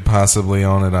everything you could possibly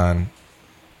own it on.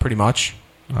 Pretty much.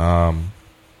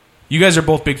 You guys are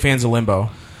both big fans of Limbo.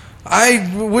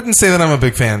 I wouldn't say that I'm a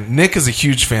big fan. Nick is a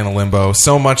huge fan of Limbo,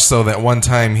 so much so that one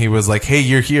time he was like, hey,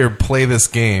 you're here, play this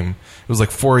game. It was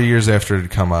 4 years after it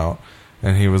had come out.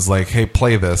 And he was like, hey,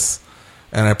 play this.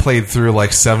 And I played through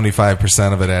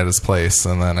 75% of it at his place,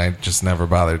 and then I just never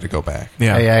bothered to go back.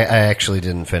 Yeah, I actually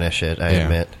didn't finish it, I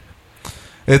admit.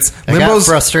 I got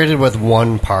frustrated with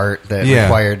one part that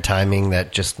required timing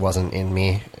that just wasn't in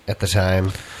me at the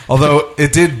time. Although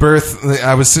it did birth...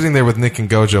 I was sitting there with Nick and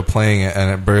Gojo playing it,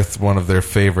 and it birthed one of their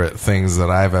favorite things that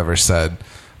I've ever said.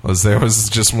 There was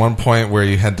just one point where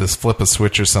you had to flip a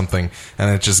switch or something, and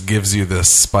it just gives you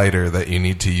this spider that you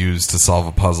need to use to solve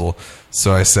a puzzle.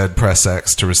 So I said, press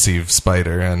X to receive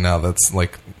spider, and now that's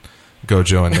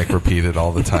Gojo and Nick repeat it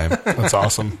all the time. That's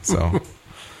awesome. So,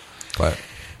 but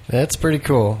That's pretty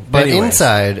cool. But Anyways,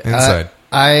 Inside.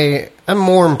 I'm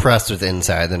more impressed with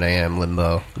Inside than I am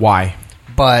Limbo. Why?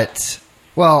 But,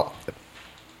 well,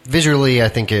 visually, I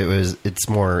think it's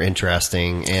more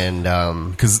interesting and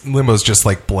because Limbo's just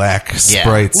like black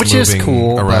sprites which moving is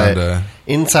cool. around. But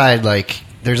Inside, like,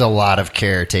 there's a lot of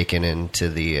care taken into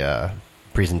the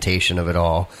presentation of it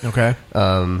all. Okay.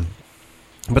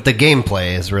 But the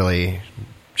gameplay is really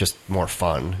just more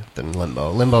fun than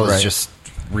Limbo. Limbo is Right. just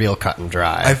real cut and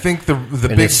dry. I think the and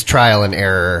big it's trial and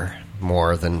error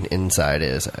more than Inside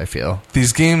is, I feel.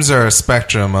 these games are a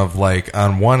spectrum of like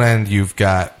on one end you've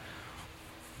got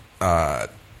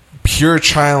pure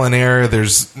trial and error.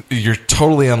 You're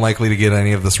totally unlikely to get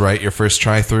any of this right your first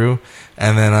try through,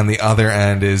 and then on the other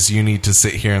end is you need to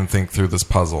sit here and think through this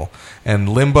puzzle. And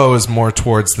Limbo is more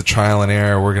towards the trial and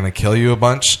error, we're going to kill you a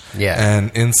bunch. Yeah.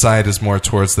 And Inside is more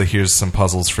towards the here's some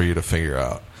puzzles for you to figure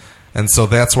out. And so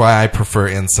that's why I prefer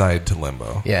Inside to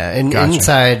Limbo. Yeah, and Gotcha.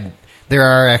 Inside, there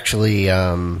are actually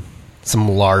some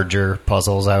larger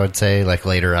puzzles, I would say, like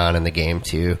later on in the game,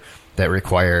 too, that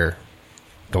require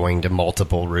going to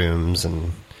multiple rooms.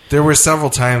 And There were several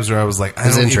times where I was like, I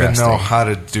It's don't even interesting. know how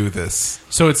to do this.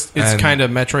 So it's And- kind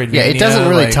of Metroidvania. yeah, it doesn't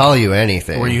really like, tell you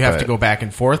anything. where you have but- to go back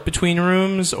and forth between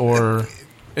rooms, or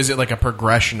is it like a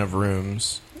progression of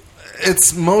rooms?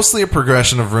 It's mostly a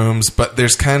progression of rooms, but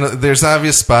there's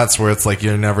obvious spots where it's like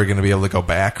you're never going to be able to go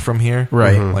back from here,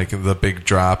 Right. Like the big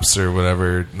drops or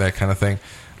whatever, that kind of thing.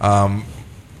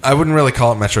 I wouldn't really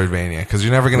call it Metroidvania because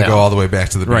you're never going to No. go all the way back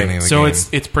to the beginning of the So game.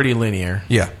 it's pretty linear.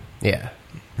 yeah. Yeah.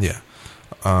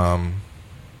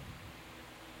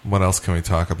 What else can we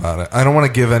talk about it? I don't want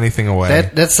to give anything away.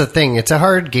 That's the thing. It's a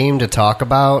hard game to talk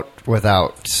about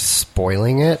without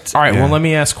spoiling it. All right. Yeah. Well, let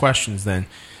me ask questions then.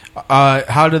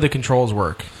 How do the controls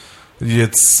work?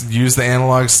 It's use the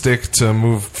analog stick to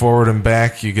move forward and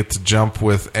back. You get to jump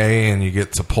with A, and you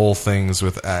get to pull things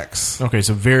with X. Okay,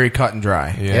 so very cut and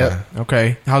dry. Yeah. Yep.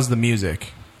 Okay. How's the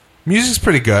music? Music's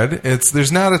pretty good.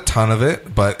 There's not a ton of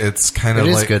it, but it's kind of It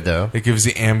is like good, though. It gives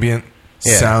you ambient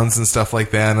Yeah. sounds and stuff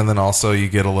like that, and then also you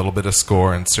get a little bit of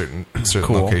score in certain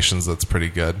Cool. locations. That's pretty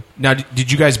good. Now,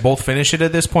 did you guys both finish it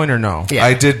at this point or no? Yeah.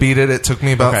 I did beat it. It took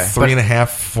me about Okay.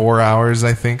 3.5-4 hours,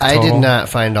 I think. I Total. did not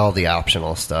find all the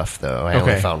optional stuff, though. I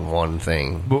only Okay. found one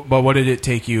thing. But what did it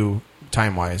take you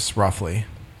time-wise, roughly?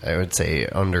 I would say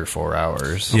under 4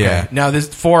 hours. Yeah. Now, this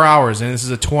 4 hours, and this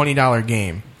is a $20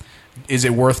 game. Is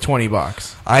it worth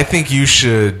 $20? I think you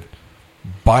should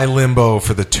buy Limbo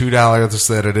for the $2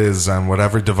 that it is on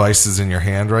whatever device is in your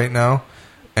hand right now,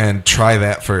 and try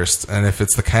that first. And if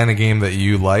it's the kind of game that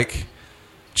you like,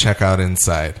 check out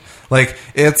Inside. Like,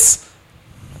 it's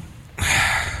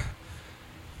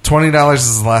 $20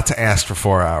 is a lot to ask for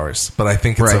 4 hours, but I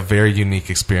think it's a Right. very unique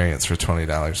experience for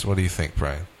 $20. What do you think,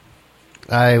 Brian?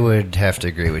 I would have to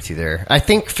agree with you there. I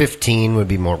think 15 would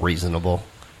be more reasonable.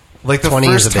 Like, the 20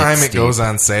 is first a bit time it steep. goes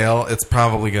on sale, it's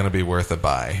probably going to be worth a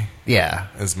buy, Yeah.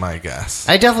 is my guess.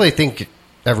 I definitely think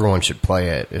everyone should play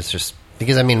it. It's just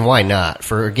because, I mean, why not?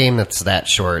 For a game that's that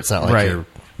short, it's not like Right. you're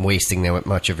wasting that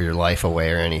much of your life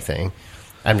away or anything.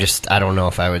 I don't know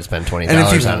if I would spend $20 And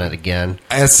if you- on it again.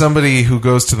 As somebody who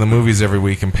goes to the movies every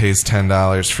week and pays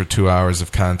 $10 for 2 hours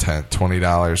of content,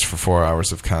 $20 for 4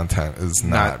 hours of content is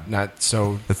not. Not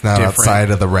so. It's not different.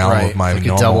 outside of the realm Right. of my Like a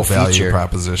normal double value feature.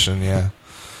 proposition. Yeah,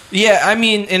 Yeah, I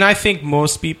mean, and I think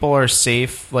most people are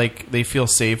safe. Like, they feel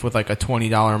safe with like a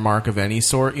 $20 mark of any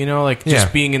sort. You know, like just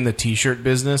Yeah. being in the T-shirt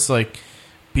business, like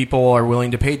people are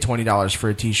willing to pay $20 for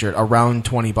a T-shirt, around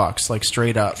 $20, like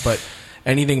straight up. But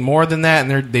anything more than that,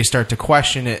 and they start to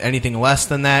question it. Anything less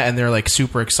than that, and they're like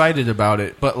super excited about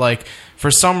it. But like for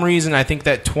some reason, I think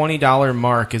that $20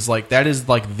 mark is like that is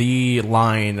like the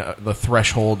line, the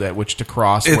threshold at which to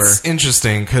cross. it's where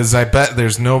interesting because I bet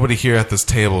there's nobody here at this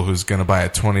table who's going to buy a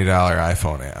 $20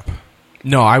 iPhone app.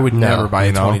 no, I would No, never buy a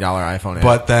you know? $20 iPhone app.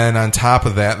 But then on top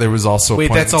of that, there was also Wait,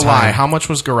 point that's a in lie. time- How much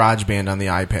was GarageBand on the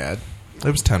iPad?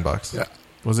 It was $10. Yeah.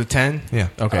 Was it 10? Yeah.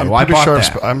 Okay. I'm well, I pretty bought sure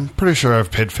that. I'm pretty sure I've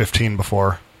paid 15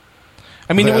 before.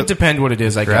 I mean, it But- would depend what it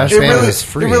is. I Garage guess. It Band really, was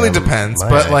free it really on depends, my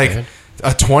but iPad. like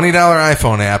a $20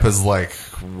 iPhone app is like,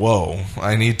 whoa,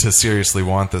 I need to seriously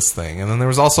want this thing. And then there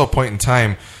was also a point in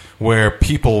time where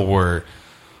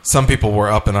some people were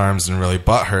up in arms and really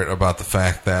butthurt about the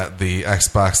fact that the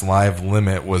Xbox Live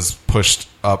limit was pushed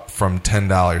up from $10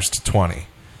 to $20.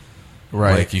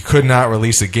 Right. Like you could not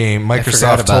release a game. forgot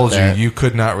Microsoft about told that. you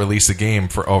could not release a game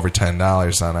for over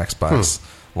 $10 on Xbox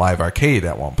Live Arcade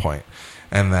at one point.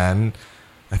 And then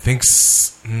I think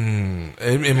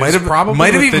it might have probably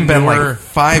even with the been newer- like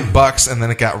 $5, and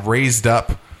then it got raised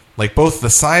up Like both the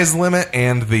size limit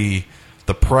and the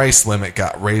price limit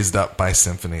got raised up by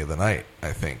Symphony of the Night,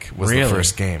 I think, was Really? the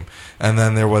first game. And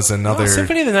then there was another...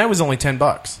 Symphony of the Night was only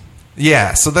 $10.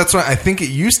 Yeah, so that's why I think it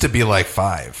used to be like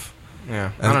 $5.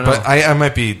 Yeah, I And, don't know. but I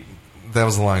might be... That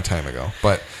was a long time ago.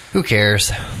 But Who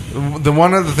cares? the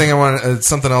one other thing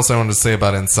something else I wanted to say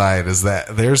about Inside is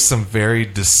that there's some very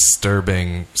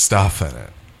disturbing stuff in it.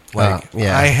 Like,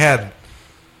 yeah. I had...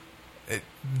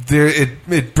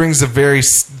 It brings a very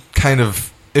kind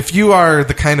of... If you are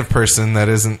the kind of person that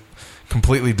isn't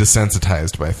completely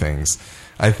desensitized by things,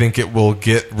 I think it will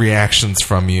get reactions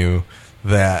from you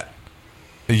that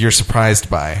you're surprised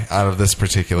by out of this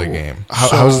particular game.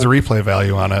 How's the replay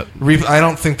value on it? I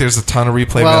don't think there's a ton of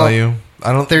replay Well, value.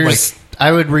 I don't.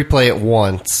 I would replay it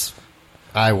once.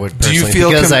 I would Do you personally, feel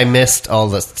because I missed all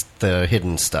the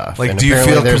hidden stuff. Like, and do you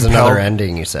apparently feel there's compelled- another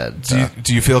ending? You said so.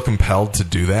 Do you feel compelled to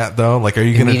do that though? Like, are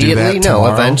you going to do that Immediately? No,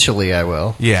 tomorrow? eventually I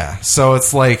will. Yeah. So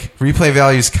it's like replay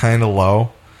value is kind of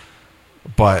low,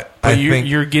 but I think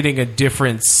you're getting a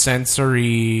different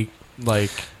sensory,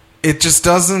 like... it just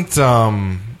doesn't.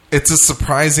 It's a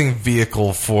surprising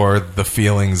vehicle for the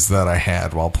feelings that I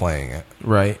had while playing it.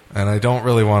 Right. And I don't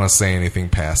really want to say anything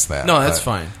past that. No, that's but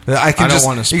fine. I can I don't just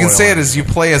wanna you can spoil say it as you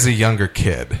anything. play as a younger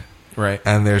kid, Right.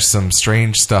 and there's some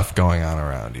strange stuff going on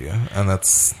around you, and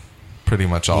that's pretty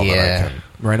much all that I Yeah. can.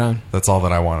 Right on. That's all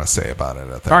that I want to say about it.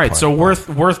 At that All right, point. so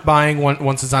worth buying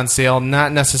once it's on sale.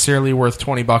 Not necessarily worth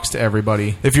 $20 to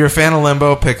everybody. If you're a fan of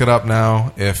Limbo, pick it up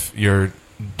now. If you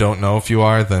don't know if you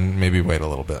are, then maybe wait a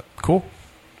little bit. Cool.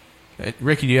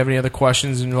 Ricky, do you have any other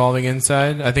questions involving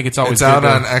Inside? I think it's always It's out good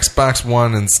to- on Xbox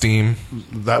One and Steam.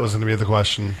 That was going to be the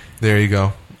question. There you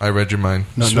go. I read your mind.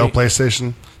 No Sweet.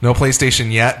 PlayStation. No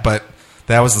PlayStation yet, but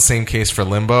that was the same case for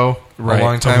Limbo Right. a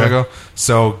long time Okay. ago.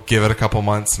 So give it a couple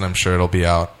months, and I'm sure it'll be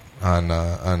out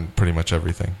on pretty much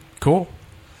everything. Cool.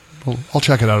 Well, I'll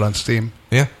check it out on Steam.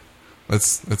 Yeah,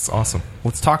 it's awesome.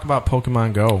 Let's talk about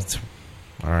Pokemon Go.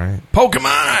 All right.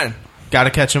 Pokemon! Got to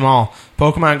catch them all.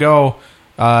 Pokemon Go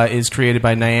is created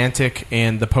by Niantic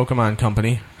and the Pokemon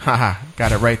Company. Haha,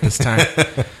 got it right this time.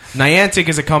 Niantic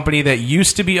is a company that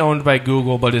used to be owned by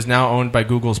Google, but is now owned by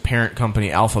Google's parent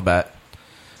company, Alphabet.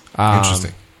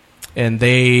 Interesting. And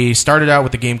they started out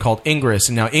with a game called Ingress.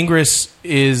 And now Ingress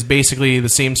is basically the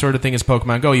same sort of thing as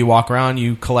Pokemon Go. You walk around,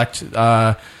 you collect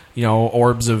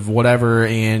orbs of whatever,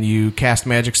 and you cast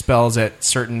magic spells at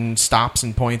certain stops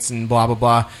and points and blah, blah,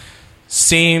 blah.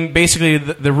 Same, basically,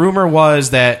 the rumor was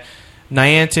that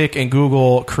Niantic and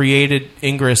Google created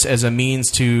Ingress as a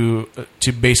means to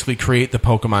basically create the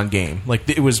Pokemon game. Like,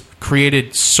 it was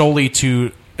created solely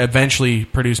to eventually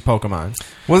produce Pokemon.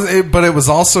 But it was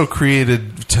also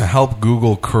created to help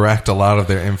Google correct a lot of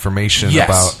their information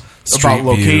about Street View.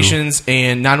 locations,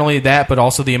 and not only that, but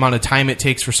also the amount of time it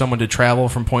takes for someone to travel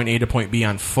from point A to point B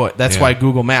on foot. That's Yeah. why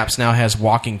Google Maps now has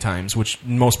walking times, which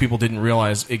most people didn't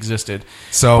realize existed.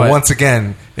 So But- once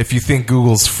again, if you think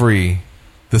Google's free,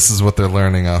 this is what they're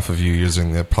learning off of you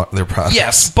using their product.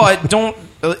 Yes, but don't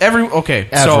so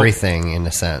Everything, in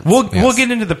a sense. We'll Yes. get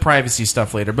into the privacy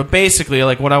stuff later, but basically,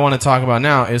 like, what I want to talk about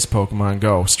now is Pokemon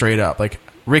Go, straight up. Like,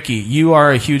 Ricky, you are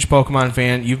a huge Pokemon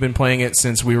fan. You've been playing it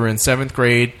since we were in 7th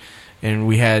grade, and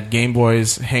we had Game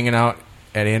Boys hanging out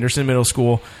at Anderson Middle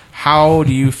School. How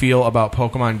do you feel about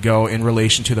Pokemon Go in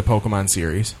relation to the Pokemon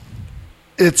series?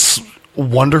 It's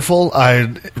wonderful. I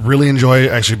really enjoy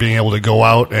actually being able to go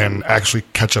out and actually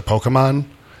catch a Pokemon.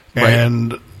 Right.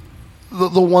 And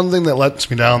the one thing that lets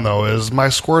me down, though, is my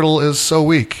Squirtle is so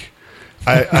weak.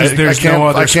 There's I can't, no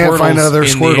other I can't find Squirtles other in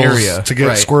the Squirtles area. to get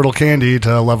Right. Squirtle candy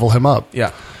to level him up.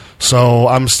 Yeah. So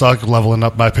I'm stuck leveling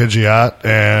up my Pidgeot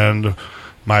and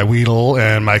my Weedle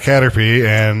and my Caterpie,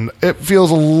 and it feels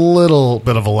a little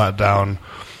bit of a letdown.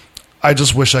 I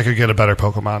just wish I could get a better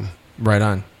Pokemon. Right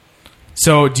on.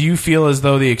 So, do you feel as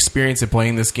though the experience of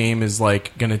playing this game is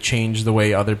like going to change the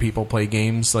way other people play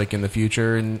games, like in the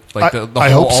future, and like the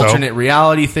I whole hope so. alternate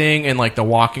reality thing and like the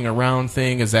walking around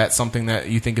thing? Is that something that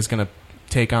you think is going to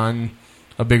take on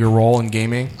a bigger role in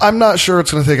gaming? I'm not sure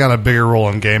it's going to take on a bigger role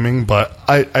in gaming, but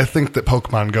I think that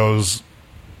Pokemon Go's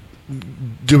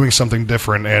doing something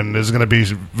different and is going to be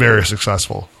very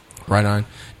successful. Right on.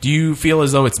 Do you feel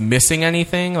as though it's missing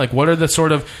anything? Like, what are the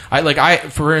sort of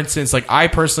for instance, like, I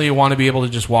personally want to be able to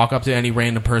just walk up to any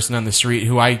random person on the street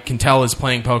who I can tell is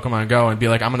playing Pokemon Go and be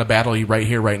like, I'm going to battle you right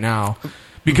here, right now.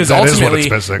 Because That is what it's ultimately,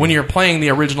 missing. when you're playing the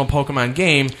original Pokemon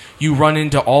game, you run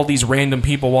into all these random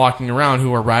people walking around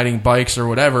who are riding bikes or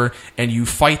whatever, and you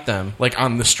fight them, like,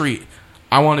 on the street.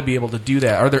 I want to be able to do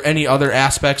that. Are there any other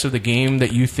aspects of the game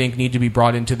that you think need to be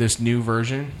brought into this new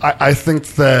version? I think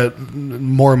that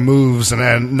more moves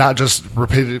and not just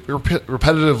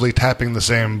repetitively tapping the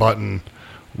same button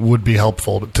would be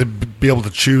helpful. To be able to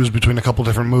choose between a couple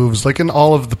different moves, like in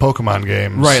all of the Pokemon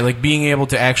games. Right, like being able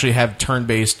to actually have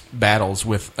turn-based battles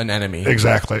with an enemy.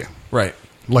 Exactly. Right.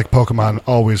 Like Pokemon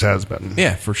always has been.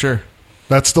 Yeah, for sure.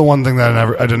 That's the one thing that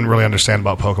I didn't really understand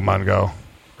about Pokemon Go.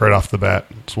 Right off the bat,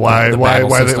 it's why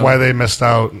they missed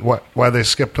out, why they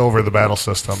skipped over the battle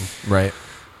system. Right.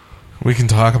 We can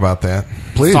talk about that.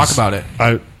 Please Let's talk about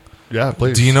it. Yeah,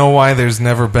 please. Do you know why there's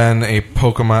never been a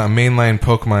mainline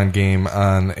Pokemon game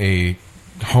on a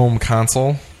home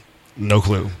console? No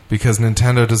clue. Because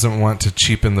Nintendo doesn't want to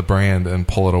cheapen the brand and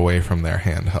pull it away from their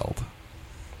handheld.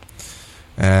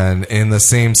 And in the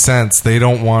same sense, they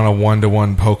don't want a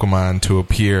one-to-one Pokemon to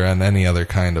appear on any other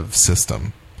kind of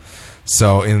system.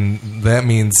 So that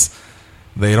means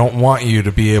they don't want you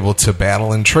to be able to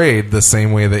battle and trade the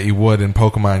same way that you would in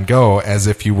Pokemon Go, as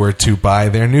if you were to buy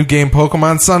their new game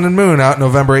Pokemon Sun and Moon out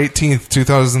November 18th,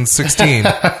 2016.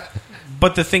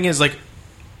 But the thing is, like,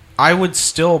 I would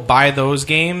still buy those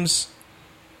games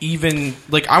even...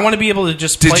 Like, I want to be able to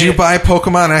just play Did you buy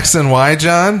Pokemon X and Y,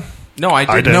 John? No, I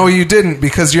didn't. No, you didn't,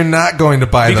 because you're not going to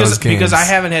buy those games. Because I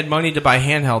haven't had money to buy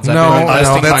handhelds. No,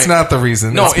 that's not the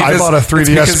reason. No, I bought a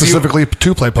 3DS specifically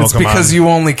to play Pokemon. It's because you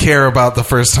only care about the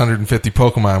first 150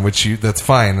 Pokemon, that's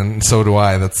fine, and so do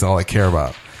I. That's all I care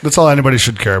about. That's all anybody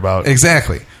should care about.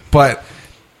 Exactly. But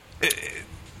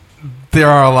there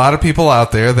are a lot of people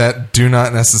out there that do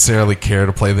not necessarily care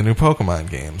to play the new Pokemon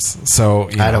games. So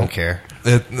I don't care.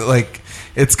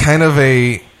 It's kind of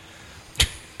a...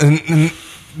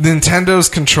 Nintendo's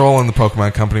control in the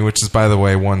Pokemon Company, which is, by the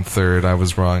way, 1/3. I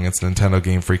was wrong. It's Nintendo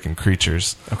Game Freak and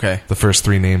Creatures. Okay. The first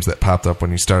three names that popped up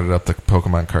when you started up the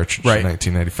Pokemon cartridge in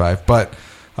 1995. But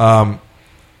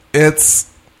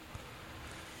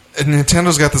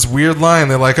Nintendo's got this weird line.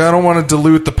 They're like, I don't want to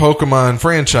dilute the Pokemon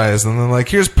franchise. And they're like,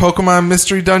 here's Pokemon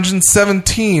Mystery Dungeon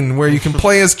 17, where you can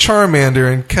play as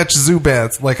Charmander and catch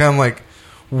Zubats. Like, I'm like,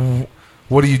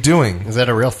 what are you doing? Is that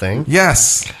a real thing?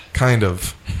 Yes, kind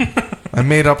of. I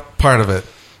made up part of it.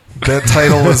 That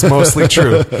title is mostly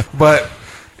true. But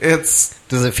it's...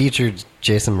 Does it feature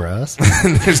Jason Mraz?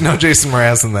 There's no Jason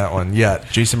Mraz in that one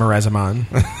yet. Jason Mrazamon.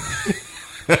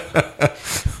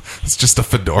 It's just a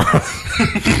fedora.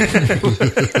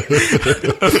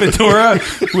 A fedora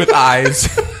with eyes.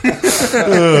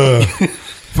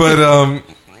 But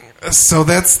so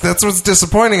that's what's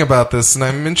disappointing about this, and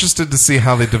I'm interested to see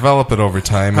how they develop it over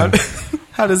time.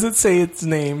 How does it say its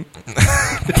name?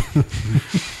 I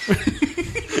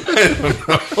don't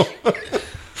know.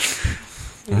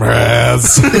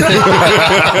 Mraz.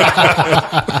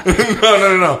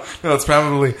 No. It's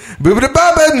probably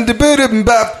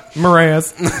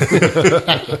Mraz.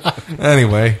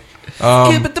 Anyway.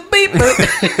 Give it the beep.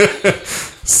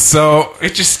 So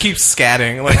it just keeps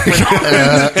scatting, like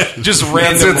just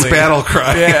randomly. It's its battle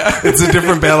cry. Yeah, it's a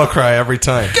different battle cry every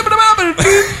time.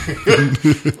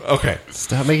 Okay,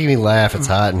 stop making me laugh. It's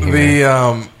hot in here.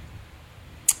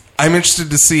 I'm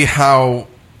interested to see how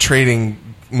trading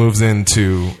moves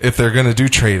into, if they're going to do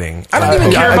trading. I don't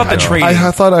even care about the trading.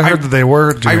 I thought I heard that they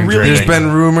were doing trading. There's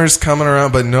been rumors coming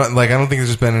around, but no, like I don't think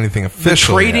there's been anything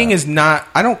official. The trading yet. is not.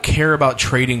 I don't care about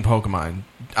trading Pokemon.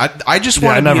 I just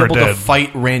want to be able to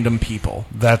fight random people.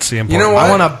 That's the important. You know what? I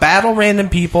want to battle random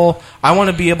people. I want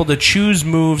to be able to choose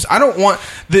moves. I don't want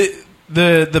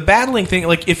the battling thing.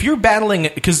 Like if you're battling,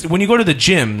 because when you go to the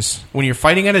gyms, when you're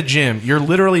fighting at a gym, you're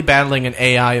literally battling an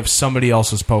AI of somebody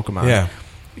else's Pokemon. Yeah.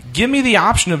 Give me the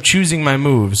option of choosing my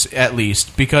moves at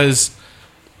least, because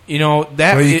you know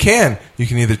that. Well, you can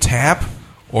either tap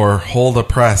or hold a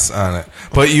press on it,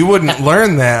 but you wouldn't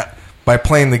learn that by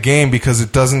playing the game, because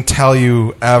it doesn't tell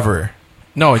you ever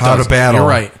how to battle. You're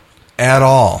right. At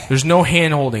all. There's no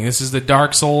hand holding. This is the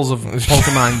Dark Souls of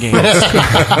Pokemon games.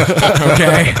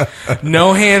 Okay?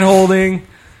 No hand holding.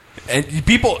 And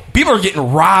people are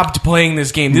getting robbed playing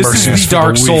this game. This is the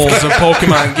Dark Souls of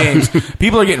Pokemon games.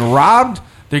 People are getting robbed.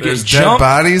 They're getting jumped. Dead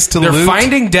bodies to They're loot.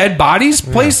 finding dead bodies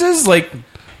places. Like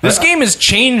this game has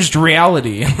changed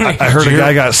reality. I heard a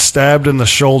guy got stabbed in the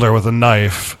shoulder with a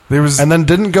knife, and then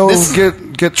didn't go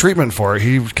get treatment for it.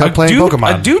 He kept playing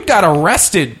Pokemon. A dude got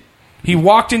arrested. He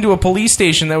walked into a police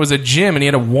station that was a gym, and he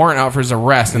had a warrant out for his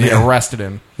arrest, and they arrested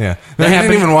him. Yeah. He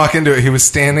didn't even walk into it. He was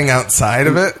standing outside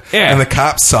of it, and the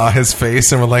cops saw his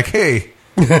face and were like, hey,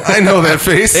 I know that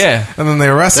face. Yeah. And then they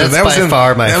arrested him. That's by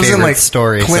far my favorite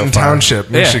story Clinton so far. Township,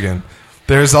 Michigan.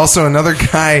 There's also another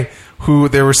guy who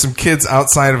there were some kids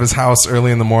outside of his house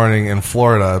early in the morning in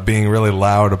Florida being really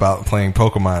loud about playing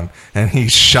Pokemon, and he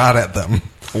shot at them.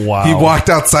 Wow. He walked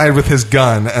outside with his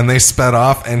gun, and they sped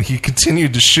off, and he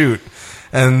continued to shoot.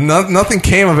 And nothing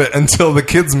came of it until the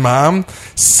kid's mom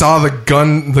saw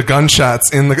the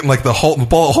gunshots in the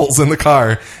bullet holes in the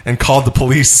car, and called the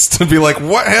police to be like,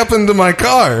 "What happened to my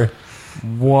car?"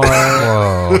 What?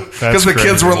 Whoa. Because the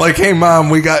kids were like, "Hey, mom,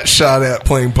 we got shot at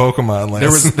playing Pokemon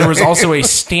last night." There was also a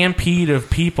stampede of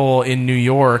people in New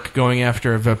York going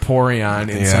after a Vaporeon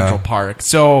in Central Park.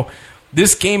 So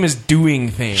this game is doing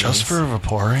things Just for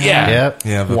Vaporeon? Yeah. Yep.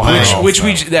 Yeah, but Wow.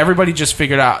 Which everybody just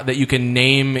figured out that you can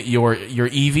name your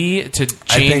Eevee to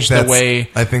change the way.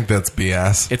 I think that's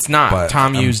BS. It's not. But,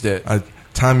 Tom used it.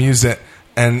 Tom used it,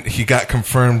 and he got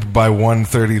confirmed by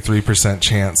 133%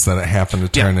 chance that it happened to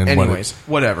turn in. Anyways,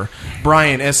 whatever.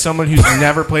 Brian, as someone who's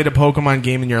never played a Pokemon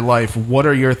game in your life, what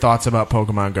are your thoughts about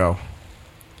Pokemon Go?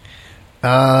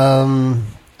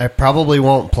 I probably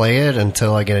won't play it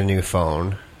until I get a new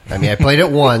phone. I mean, I played it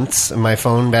once, and my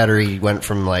phone battery went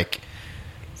from like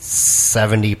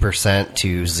 70%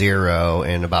 to 0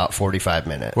 in about 45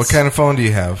 minutes. What kind of phone do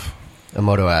you have? A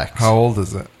Moto X. How old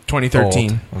is it?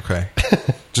 2013. Old. Okay.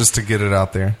 Just to get it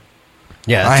out there.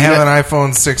 Yeah, I have an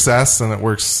iPhone 6S, and it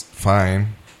works fine.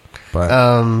 But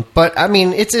I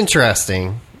mean, it's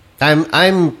interesting.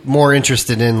 I'm more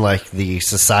interested in like the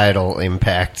societal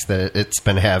impact that it's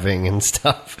been having and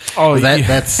stuff. Oh,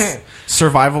 that's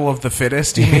survival of the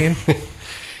fittest. You mean?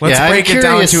 Let's Yeah, I'm break it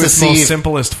down curious to to its see most if-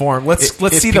 simplest form. Let's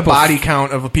if see the people- body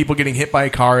count of people getting hit by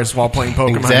cars while playing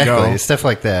Pokemon exactly Go. stuff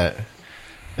like that.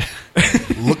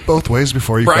 Look both ways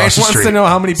before you Brian cross the wants street. to know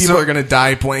how many people So- are going to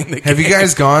die playing the game. Have you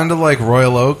guys gone to like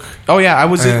Royal Oak? Oh yeah, I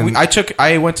was. And-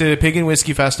 I went to Pig and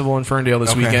Whiskey Festival in Ferndale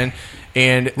this Okay. weekend,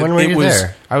 and When were it you was.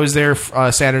 there? I was there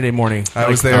Saturday morning. I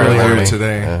was like, there early earlier morning.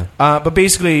 today. Yeah. But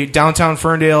basically, downtown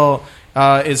Ferndale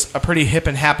is a pretty hip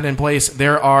and happening place.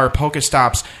 There are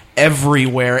Pokestops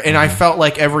everywhere, and I felt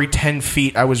like every 10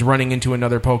 feet I was running into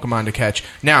another Pokemon to catch.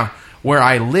 Now, where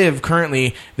I live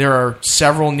currently, there are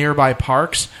several nearby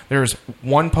parks. There's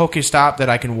one Pokestop that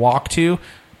I can walk to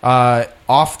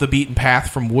off the beaten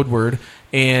path from Woodward,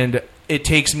 and it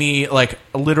takes me like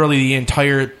literally the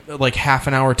entire like half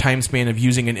an hour time span of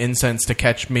using an incense to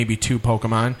catch maybe 2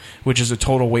 Pokemon, which is a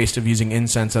total waste of using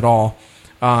incense at all.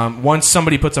 Once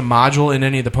somebody puts a module in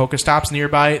any of the Pokestops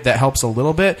nearby, that helps a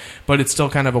little bit, but it's still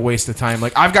kind of a waste of time.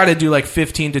 Like I've got to do like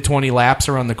 15 to 20 laps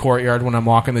around the courtyard when I'm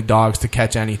walking the dogs to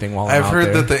catch anything while I'm I've out heard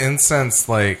there. that the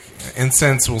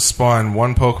incense will spawn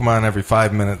 1 Pokemon every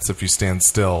 5 minutes if you stand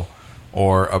still,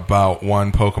 or about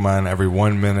 1 Pokemon every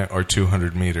 1 minute or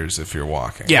 200 meters if you're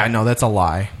walking. Yeah, no, that's a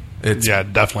lie. It's, Yeah,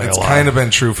 definitely It's a lie. kind of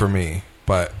been true for me,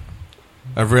 but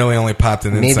I've really only popped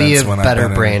an incense Maybe a when better I've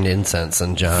been brand incense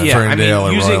than John. Yeah, I Ferndale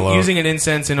mean, or Royal Oak. using an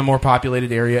incense in a more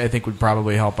populated area, I think would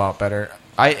probably help out better.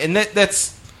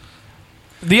 That's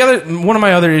the other one of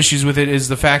my other issues with it is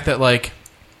the fact that like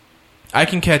I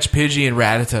can catch Pidgey and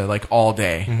Rattata like all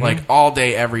day, Mm-hmm. like all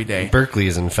day, every day, Berkeley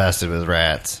is infested with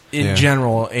rats. in Yeah.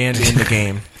 general and in the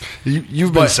game.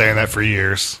 You've been But- saying that for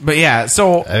years. But yeah,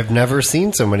 so I've never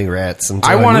seen so many rats until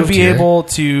I want to moved be here. able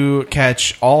to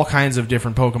catch all kinds of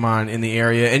different Pokemon in the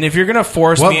area, and if you're gonna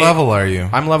force What me, level are you?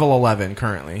 I'm level 11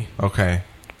 currently. Okay.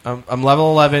 I'm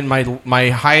level 11. My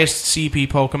highest CP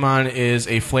Pokemon is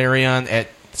a Flareon at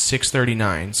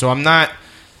 639. So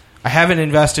I haven't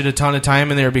invested a ton of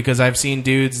time in there because I've seen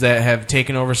dudes that have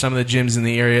taken over some of the gyms in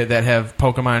the area that have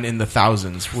Pokemon in the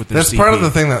thousands with their That's CP. part of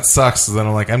the thing that sucks is that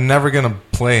I'm never going to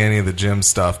play any of the gym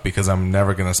stuff because I'm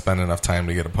never going to spend enough time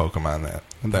to get a Pokemon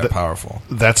that powerful.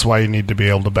 That's why you need to be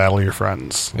able to battle your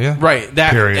friends. Yeah. Right,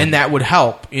 that Period. and that would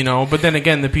help, But then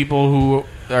again, the people who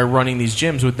are running these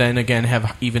gyms would then again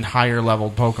have even higher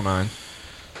leveled Pokemon,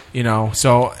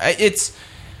 So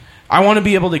I want to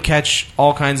be able to catch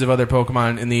all kinds of other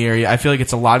Pokemon in the area. I feel like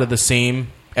it's a lot of the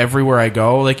same everywhere I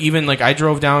go. Like even like I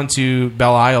drove down to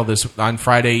Belle Isle on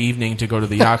Friday evening to go to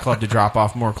the yacht club to drop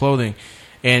off more clothing.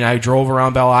 And I drove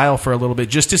around Belle Isle for a little bit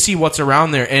just to see what's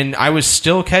around there. And I was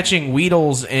still catching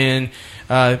Weedles and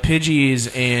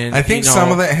Pidgeys and I think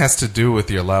some of that has to do with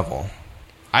your level.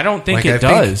 I don't think Like, it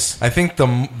does. I think the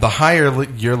higher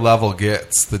your level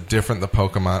gets, the different the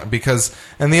Pokemon.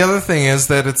 And the other thing is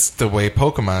that it's the way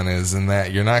Pokemon is, in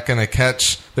that you're not going to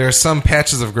catch. There are some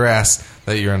patches of grass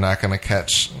that you're not going to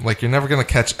catch. Like you're never going to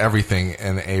catch everything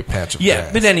in a patch of Yeah,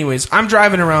 grass. but anyways, I'm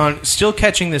driving around, still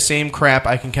catching the same crap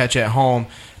I can catch at home,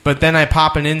 but then I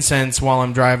pop an incense while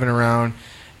I'm driving around,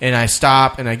 and I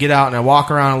stop, and I get out, and I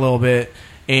walk around a little bit,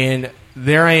 and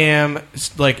there I am,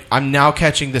 like, I'm now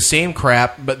catching the same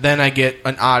crap, but then I get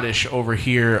an Oddish over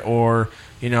here, or,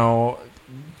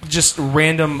 just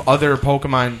random other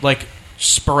Pokemon, like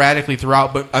sporadically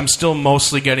throughout, but I'm still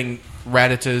mostly getting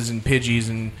Rattatas and Pidgeys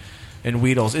and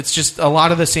Weedles. It's just a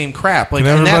lot of the same crap. Like,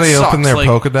 Can everybody and that open sucks. their Like,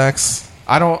 Pokedex?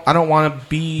 I don't want to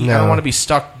be. No. I don't want to be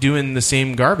stuck doing the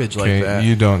same garbage like Okay, that.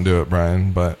 you don't do it,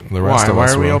 Brian, but the rest Why? of Why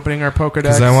us are we will. opening our Pokedex?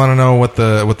 Because I want to know what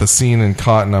the seen and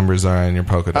caught numbers are in your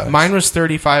Pokedex. Mine was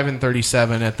 35 and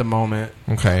 37 at the moment.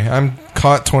 Okay, I'm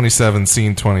caught 27,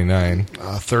 seen 29.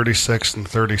 36 and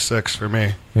 36 for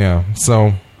me. Yeah,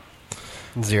 so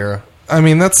 0. I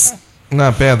mean that's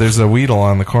not bad. There's a Weedle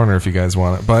on the corner if you guys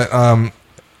want it, but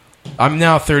I'm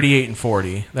now 38 and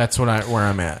 40. That's where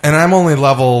I'm at. and I'm only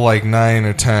level like 9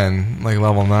 or 10, like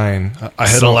level 9. I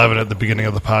hit So 11 at the beginning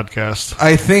of the podcast.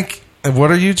 I think.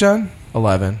 What are you, John?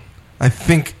 11. I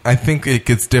think it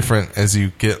gets different as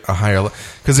you get a higher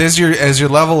because as your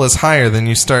level is higher, then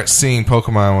you start seeing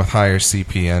Pokemon with higher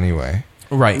CP anyway.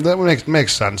 Right. That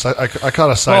makes sense. I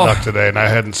caught a Psyduck today, and I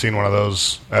hadn't seen one of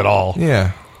those at all.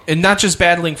 Yeah. And not just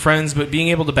battling friends, but being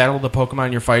able to battle the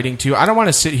Pokemon you're fighting too. I don't want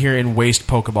to sit here and waste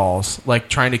Pokeballs, like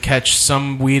trying to catch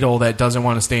some Weedle that doesn't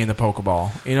want to stay in the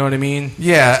Pokeball. You know what I mean?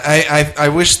 Yeah, I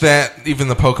wish that even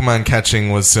the Pokemon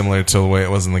catching was similar to the way it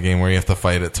was in the game, where you have to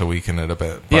fight it to weaken it a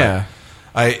bit. But Yeah.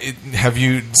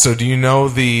 So do you know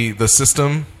the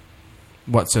system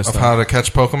What system? of how to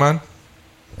catch Pokemon?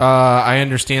 I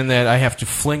understand that I have to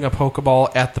fling a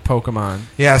Pokeball at the Pokemon.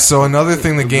 Yeah. So another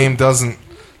thing the game doesn't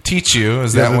teach you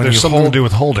is Yeah, that when there's you something hold to do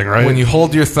with holding, right? when you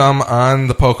hold your thumb on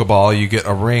the Pokeball, you get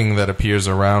a ring that appears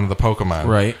around the Pokemon.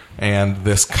 Right. And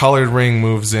this colored ring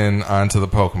moves in onto the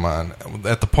Pokemon.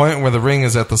 At the point where the ring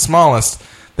is at the smallest,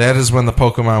 that is when the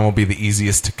Pokemon will be the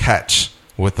easiest to catch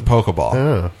with the Pokeball.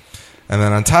 Oh. And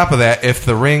then on top of that, if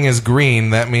the ring is green,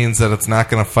 that means that it's not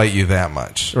going to fight you that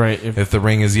much. Right. If the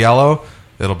ring is yellow,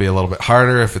 it'll be a little bit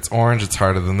harder. If it's orange, it's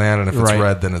harder than that. And if it's Right.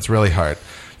 red, then it's really hard.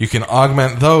 You can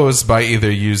augment those by either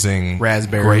using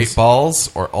Raspberries. Great Balls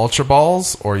or Ultra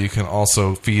Balls, or you can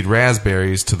also feed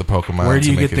raspberries to the Pokemon. Where do to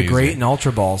you make get it the Great easier. and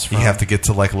Ultra Balls from? You have to get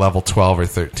to like level 12 or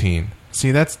 13. See,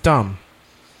 that's dumb.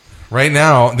 Right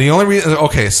now, the only reason...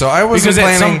 Okay, so I was Because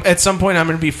planning... at some point I'm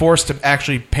going to be forced to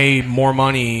actually pay more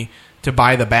money to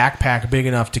buy the backpack big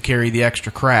enough to carry the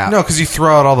extra crap. No, because you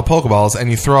throw out all the Pokeballs and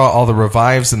you throw out all the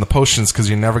revives and the potions because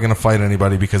you're never going to fight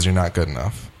anybody because you're not good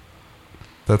enough.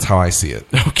 That's how I see it.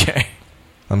 Okay.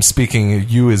 I'm speaking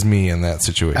you as me in that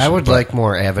situation. I would but- like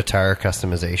more avatar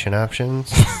customization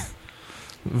options.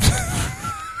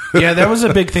 Yeah, that was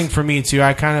a big thing for me too.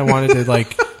 I kind of wanted to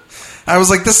like... I was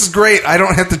like, this is great. I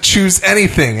don't have to choose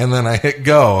anything. And then I hit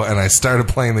go and I started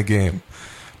playing the game.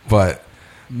 But...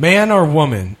 Man or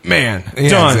woman? Man. Yeah,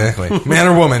 Done. exactly. Man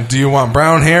or woman, do you want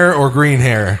brown hair or green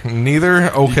hair? Neither?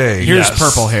 Okay. Here's Yes.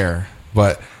 purple hair.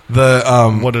 But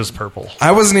the... What is purple?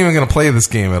 I wasn't even going to play this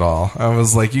game at all. I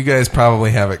was like, you guys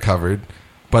probably have it covered.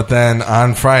 But then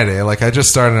on Friday, like I just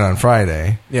started on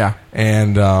Friday, Yeah.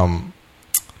 and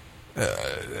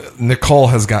Nicole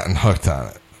has gotten hooked on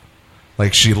it.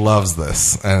 Like she loves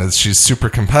this, and she's super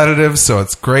competitive, so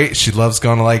it's great. She loves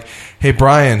going to like, hey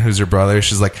Brian, who's her brother.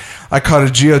 She's like, I caught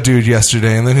a Geodude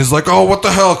yesterday, and then he's like, oh, what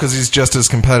the hell? Because he's just as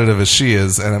competitive as she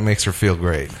is, and it makes her feel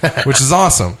great, which is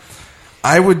awesome.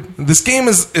 This game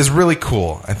is really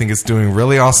cool. I think it's doing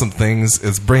really awesome things.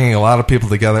 It's bringing a lot of people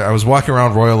together. I was walking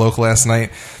around Royal Oak last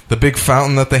night. The big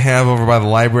fountain that they have over by the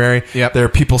library. Yep. There are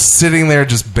people sitting there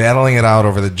just battling it out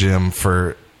over the gym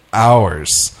for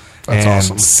hours. That's and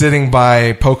awesome. sitting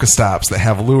by Pokestops that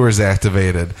have lures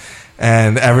activated.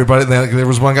 And everybody, there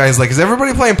was one guy who's like, is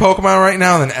everybody playing Pokemon right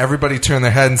now? And then everybody turned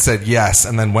their head and said yes,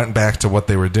 and then went back to what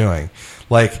they were doing.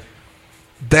 Like,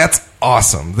 that's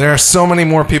awesome. There are so many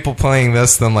more people playing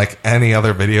this than like any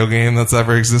other video game that's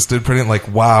ever existed. Pretty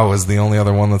like WoW is the only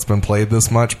other one that's been played this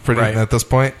much Right. at this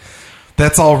point.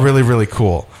 That's all really, really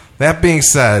cool. That being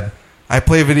said, I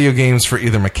play video games for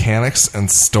either mechanics and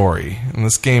story. And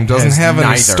this game doesn't Has have any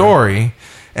neither. story.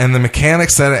 And the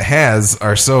mechanics that it has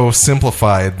are so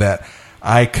simplified that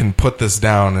I can put this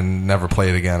down and never play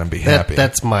it again and be happy.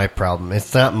 That's my problem.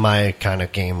 It's not my kind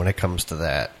of game when it comes to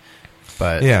that.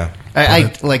 But Yeah.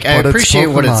 I but it's appreciate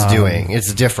what it's Pokemon. doing.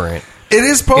 It's different. It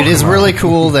is Pokemon. It is really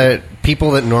cool that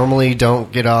people that normally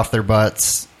don't get off their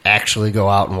butts actually go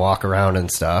out and walk around and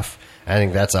stuff. I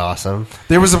think that's awesome.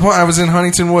 There was a point I was in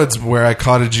Huntington Woods where I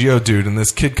caught a Geodude, and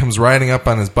this kid comes riding up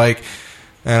on his bike,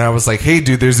 and I was like, hey,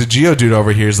 dude, there's a Geodude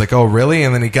over here. He's like, oh, really?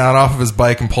 And then he got off of his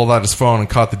bike and pulled out his phone and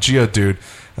caught the Geodude.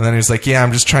 And then he was like, yeah,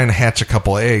 I'm just trying to hatch a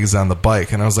couple eggs on the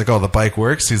bike. And I was like, oh, the bike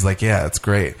works? He's like, yeah, it's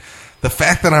great. The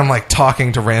fact that I'm like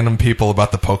talking to random people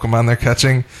about the Pokemon they're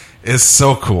catching is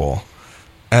so cool.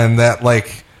 And that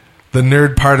like the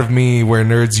nerd part of me, where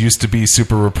nerds used to be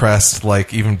super repressed,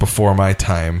 like even before my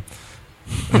time,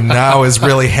 now is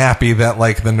really happy that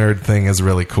like the nerd thing is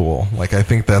really cool. Like I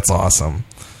think that's awesome.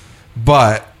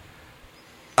 But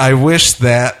I wish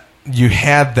that you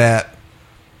had that.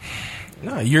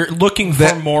 No, you're looking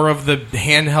for more of the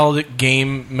handheld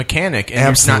game mechanic. And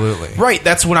Absolutely. Not, right,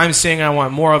 that's what I'm saying I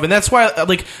want more of. And that's why,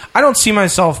 like, I don't see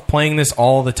myself playing this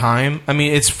all the time. I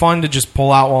mean, it's fun to just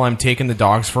pull out while I'm taking the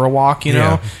dogs for a walk, you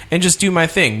know, and just do my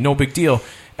thing. No big deal.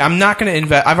 I'm not going to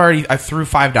invest. I threw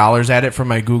 $5 at it from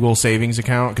my Google savings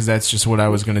account because that's just what I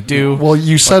was going to do. Well,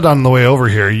 you said on the way over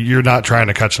here you're not trying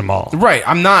to catch them all. Right,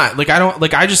 I'm not. Like I don't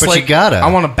like I just But like you gotta.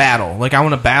 I want to battle. Like I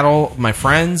want to battle my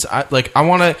friends. I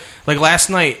want to like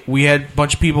last night we had a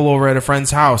bunch of people over at a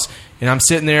friend's house and I'm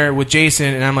sitting there with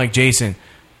Jason and I'm like, "Jason,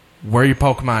 where are your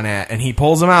Pokemon at?" And he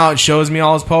pulls them out and shows me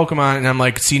all his Pokemon and I'm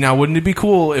like, "See, now wouldn't it be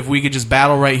cool if we could just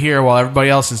battle right here while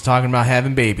everybody else is talking about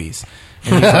having babies?"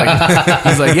 And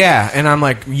he's like, yeah. And I'm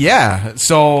like, yeah.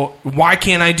 So why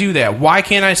can't I do that? Why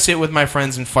can't I sit with my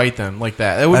friends and fight them like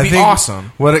that? That would be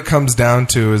awesome. What it comes down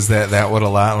to is that would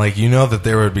allow, like, you know, that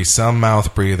there would be some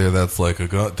mouth breather that's like, I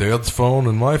got Dad's phone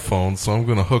and my phone, so I'm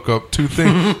going to hook up two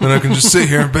things, and I can just sit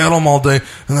here and battle them all day,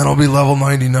 and then I'll be level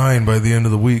 99 by the end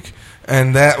of the week.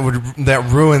 And that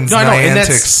ruins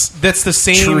Niantic's that's the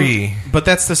same tree. But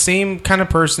that's the same kind of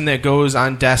person that goes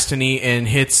on Destiny and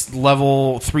hits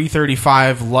level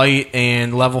 335 light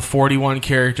and level 41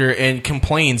 character and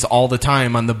complains all the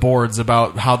time on the boards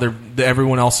about how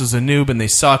everyone else is a noob and they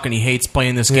suck and he hates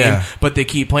playing this game, but they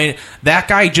keep playing it. That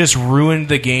guy just ruined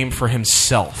the game for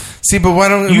himself. See, but why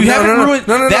don't you haven't ruined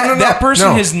that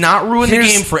person has not ruined the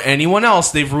game for anyone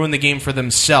else. They've ruined the game for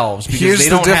themselves because they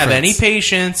don't have any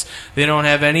patience. They don't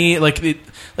have any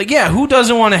who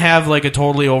doesn't want to have like a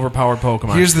totally overpowered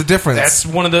Pokemon? Here's the difference. That's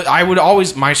one of the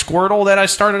my Squirtle that I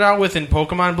started out with in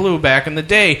Pokemon Blue back in the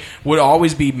day would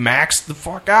always be maxed the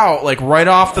fuck out like right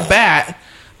off the bat.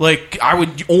 Like I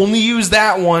would only use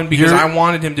that one because I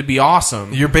wanted him to be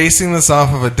awesome. You're basing this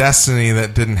off of a Destiny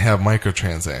that didn't have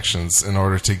microtransactions in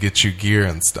order to get you gear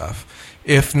and stuff.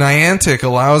 If Niantic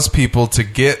allows people to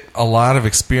get a lot of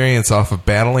experience off of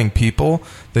battling people,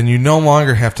 then you no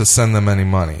longer have to send them any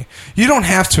money. You don't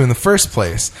have to in the first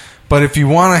place, but if you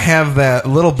want to have that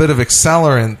little bit of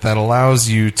accelerant that allows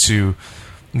you to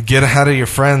get ahead of your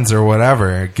friends or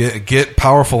whatever, get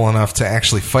powerful enough to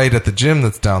actually fight at the gym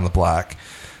that's down the block,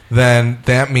 then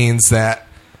that means that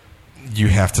you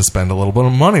have to spend a little bit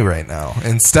of money right now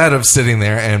instead of sitting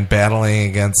there and battling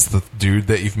against the dude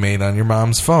that you've made on your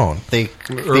mom's phone. They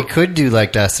could do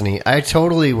like Destiny. I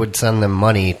totally would send them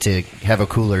money to have a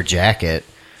cooler jacket.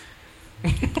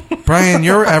 Brian,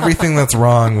 you're everything that's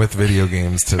wrong with video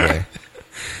games today.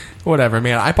 Whatever,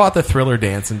 man. I bought the Thriller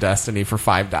Dance in Destiny for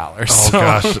 $5. Oh,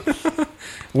 gosh.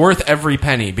 Worth every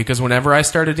penny because whenever I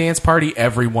start a dance party,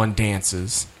 everyone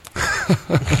dances.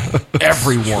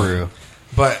 Everyone. True.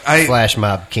 But Flash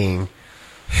Mob King.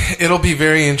 It'll be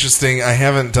very interesting. I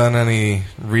haven't done any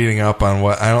reading up on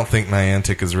what I don't think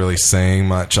Niantic is really saying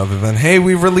much other than, hey,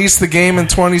 we've released the game in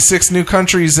 26 new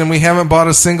countries and we haven't bought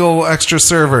a single extra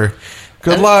server.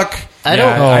 Good luck.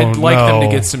 I'd like them to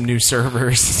get some new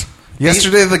servers.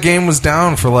 Yesterday the game was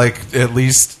down for like at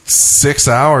least 6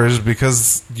 hours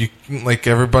because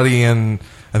everybody in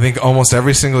I think almost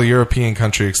every single European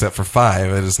country except for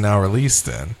 5 it is now released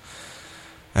in.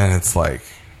 And it's like,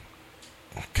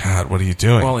 God, what are you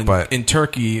doing? Well, in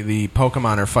Turkey, the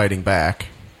Pokemon are fighting back.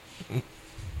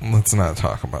 Let's not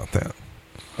talk about that.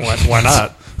 Why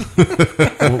not?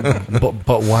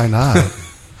 but why not?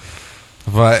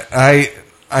 But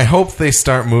I hope they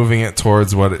start moving it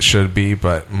towards what it should be.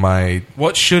 But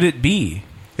what should it be?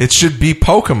 It should be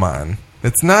Pokemon.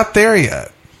 It's not there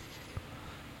yet.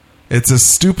 It's a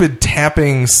stupid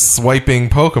tapping, swiping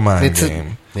Pokemon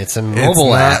game. It's a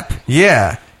mobile app.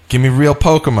 Yeah. Give me real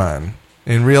Pokemon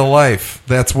in real life.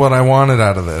 That's what I wanted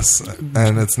out of this.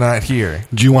 And it's not here.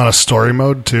 Do you want a story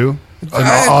mode, too?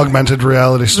 An augmented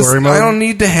reality story mode? I don't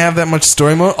need to have that much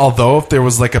story mode. Although, if there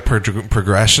was like a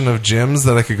progression of gyms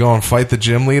that I could go and fight the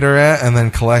gym leader at and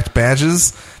then collect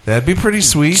badges, that'd be pretty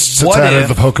sweet. What if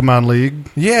the Pokemon League?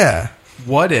 Yeah.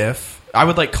 What if... I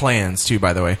would like clans too,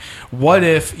 by the way. What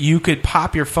if you could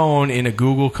pop your phone in a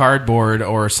Google Cardboard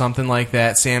or something like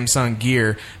that, Samsung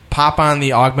Gear, pop on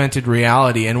the augmented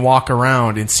reality and walk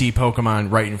around and see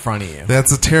Pokemon right in front of you?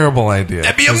 That's a terrible idea.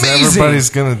 That'd be amazing. Everybody's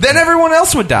gonna. Then everyone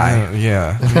else would die.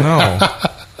 Yeah.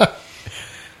 No.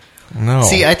 No.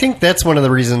 See, I think that's one of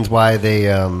the reasons why they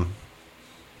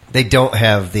they don't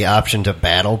have the option to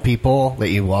battle people that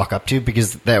you walk up to,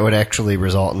 because that would actually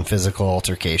result in physical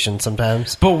altercation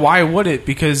sometimes. But why would it?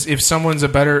 Because if someone's a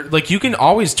better... Like, you can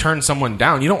always turn someone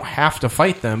down. You don't have to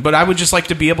fight them. But I would just like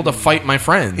to be able to fight my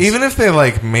friends. Even if they,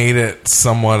 like, made it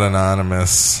somewhat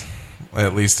anonymous,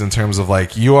 at least in terms of,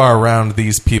 like, you are around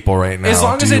these people right now. As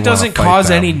long Do as you it doesn't wanna fight cause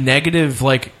them? any negative,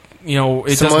 like, you know...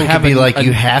 It Someone doesn't have could be like, a-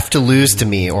 you have to lose to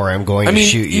me or I'm going to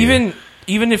shoot you.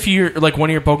 Even if you're like one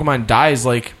of your Pokemon dies,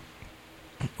 like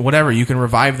whatever, you can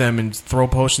revive them and throw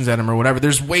potions at them or whatever.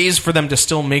 There's ways for them to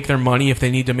still make their money if they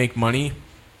need to make money.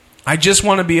 I just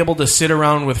want to be able to sit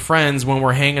around with friends when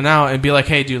we're hanging out and be like,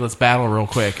 "Hey, dude, let's battle real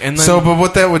quick." And then, So, but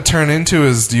what that would turn into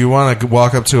is, do you want to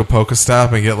walk up to a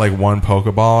Pokestop and get like one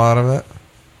Pokeball out of it?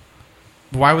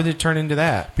 why would it turn into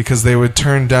that? Because they would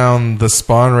turn down the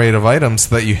spawn rate of items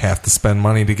so that you have to spend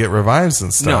money to get revives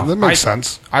and stuff. That makes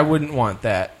sense. I wouldn't want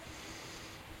that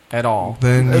at all.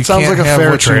 Then It you sounds can't like a have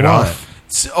fair what you trade-off.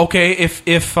 want. Okay,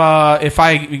 if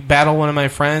I battle one of my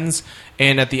friends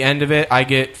and at the end of it I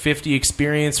get 50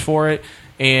 experience for it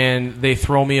and they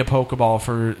throw me a Pokeball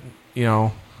for, you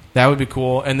know, that would be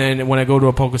cool. And then when I go to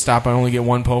a Pokestop, I only get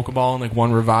one Pokeball and like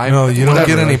one revive. No, you don't Whatever.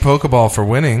 get any Pokeball for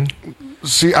winning.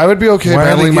 See, I would be okay Why are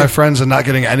they battling my get- friends and not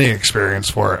getting any experience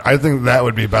for it. I think that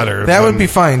would be better. That would than- be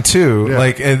fine too. Yeah.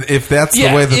 Like, and if that's the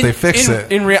way that they fix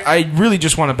it. I really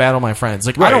just want to battle my friends.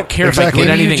 Like, I Right, don't care exactly. if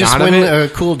I get Maybe you anything just out of win it. a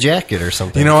cool jacket or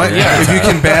something. You know what? for Yeah. your If you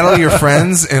time. can battle your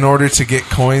friends in order to get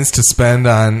coins to spend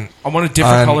on, I want a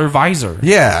different on- color visor.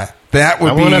 yeah, that would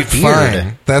I want be a beard.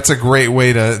 fine. That's a great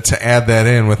way to add that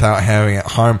in without having it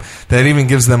harm. That even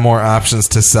gives them more options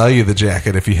to sell you the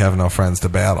jacket if you have no friends to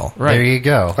battle. Right. There you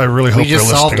go. I really hope we just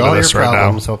you're solved listening to all this your right now.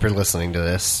 problems. Hope you're listening to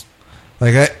this.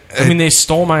 Like I mean, they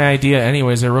stole my idea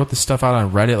anyways. I wrote this stuff out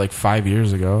on Reddit like 5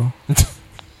 years ago.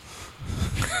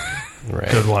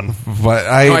 Right. Good one. but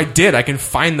No, I did. I can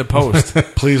find the post.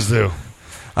 Please do.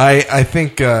 I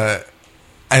think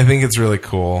it's really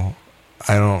cool.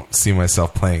 I don't see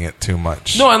myself playing it too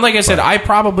much. No, and like I said, I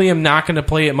probably am not going to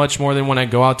play it much more than when I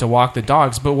go out to walk the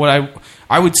dogs. But what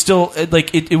I would still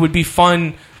like it would be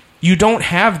fun. You don't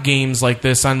have games like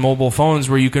this on mobile phones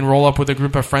where you can roll up with a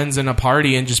group of friends in a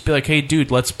party and just be like, "Hey,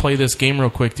 dude, let's play this game real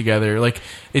quick together." Like,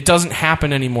 it doesn't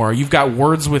happen anymore. You've got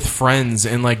Words with Friends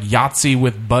and like Yahtzee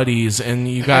with buddies, and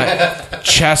you got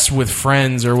chess with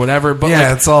friends or whatever. But yeah,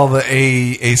 like, it's all the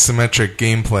asymmetric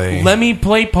gameplay. let me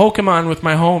play Pokemon with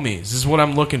my homies is what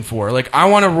I'm looking for. Like, I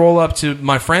want to roll up to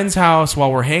my friend's house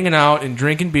while we're hanging out and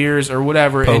drinking beers or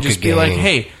whatever and just be like, Pokegang.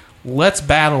 hey, let's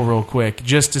battle real quick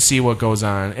just to see what goes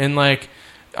on. And like,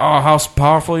 oh, how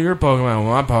powerful your Pokemon?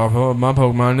 Well, my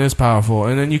Pokemon is powerful.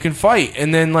 And then you can fight.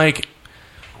 And then like,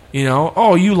 you know,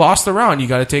 oh, you lost the round. You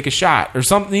got to take a shot or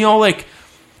something. You know, like,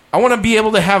 I want to be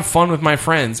able to have fun with my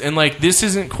friends. And, like, this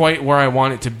isn't quite where I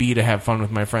want it to be to have fun with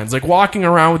my friends. Like, walking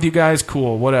around with you guys,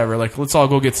 cool, whatever. Like, let's all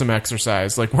go get some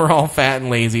exercise. Like, we're all fat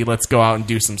and lazy. Let's go out and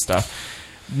do some stuff.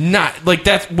 Not, like,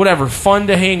 that's, whatever. Fun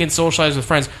to hang and socialize with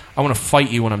friends. I want to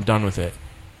fight you when I'm done with it.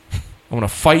 I want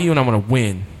to fight you and I want to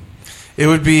win. It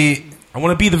would be I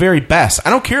want to be the very best. I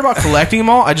don't care about collecting them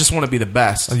all. I just want to be the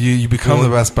best. you become the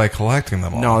best by collecting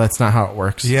them all. No, that's not how it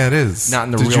works. Yeah, it is. Not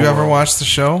in the Did real you ever world. watch the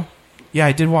show? Yeah,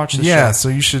 I did watch the Yeah, show. so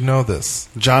you should know this.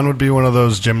 John would be one of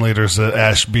those gym leaders that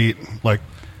Ash beat. Like,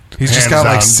 He's just hands got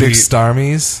like down 6 beat.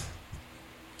 Starmies.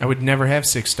 I would never have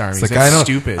 6 Starmies. It's like That's I don't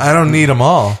stupid. I don't need them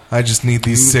all. I just need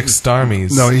these 6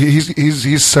 Starmies. No,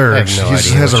 he's Surge. I have no He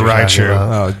idea has a what you're talking Raichu.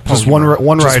 about. Oh, Just one Just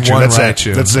Raichu. one That's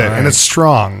Raichu. it. That's it. All And it's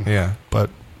strong. Yeah. But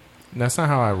That's not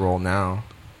how I roll now.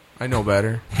 I know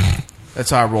better. That's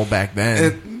how I roll back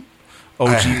then. OG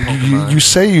Pokemon. you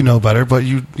say you know better, but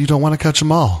you don't want to catch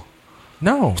them all.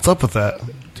 No. What's up with that?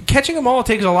 Catching them all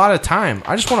takes a lot of time.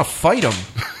 I just want to fight them.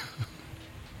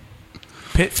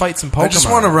 Pit fight some Pokemon. I just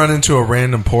want to run into a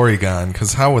random Porygon,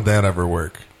 because how would that ever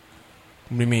work?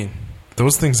 What do you mean?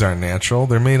 Those things aren't natural.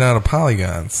 They're made out of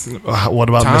polygons. What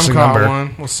about Tom missing caught number? one.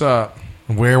 What's up?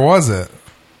 Where was it?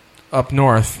 Up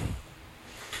north.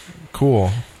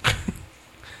 Cool. I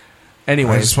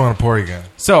Anyways, just want a Porygon.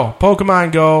 so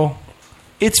Pokemon Go.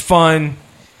 It's fun.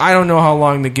 I don't know how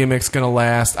long the gimmick's going to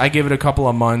last. I give it a couple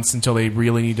of months until they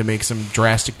really need to make some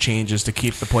drastic changes to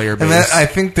keep the player base. And that, I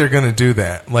think they're going to do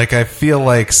that. Like, I feel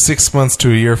like 6 months to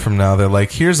a year from now, they're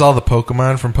like, here's all the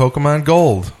Pokemon from Pokemon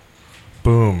Gold.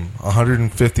 Boom.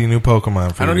 150 new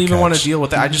Pokemon for I don't you even catch. want to deal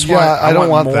with that. I just Yeah, want. I don't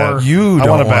want more. that. You I don't want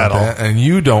want a battle. that, and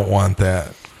you don't want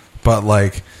that. But,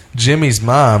 like, Jimmy's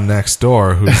mom next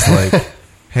door, who's like,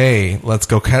 hey, let's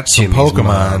go catch some Jimmy's Pokemon.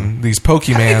 mom. These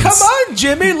Pokemans. Hey, come on,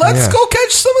 Jimmy. Let's Yeah. go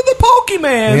catch some of the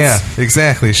Pokemans. Yeah,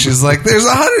 exactly. She's like, there's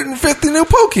 150 new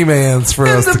Pokemans for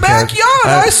us In to the catch.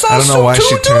 backyard, I saw don't know some why she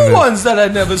two turned new it- ones that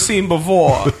I'd never seen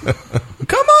before.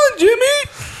 Come on,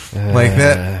 Jimmy. like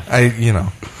that.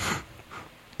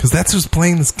 Because that's who's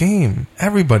playing this game.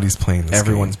 Everybody's playing this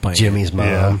Everyone's game. playing. Jimmy's mom.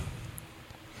 Yeah.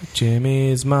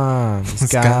 Jimmy's mom's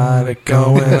It's got it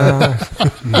going on.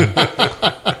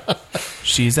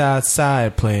 She's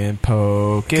outside playing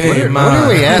Pokemon. What are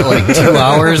we at? Like 2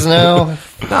 hours now?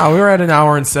 No, we were at 1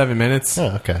 hour and 7 minutes.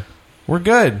 Oh, okay. We're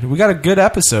good. We got a good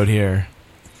episode here.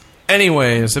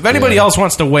 Anyways, if anybody else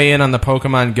wants to weigh in on the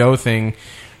Pokemon Go thing,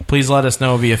 please let us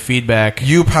know via feedback.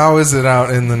 How is it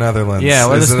out in the Netherlands? Yeah,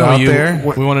 let is us it know. out You, there?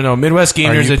 we want to know. MidwestGamers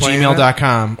Are you at playing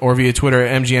gmail.com or via Twitter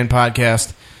at MGN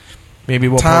Podcast. Maybe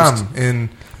we'll Tom post. in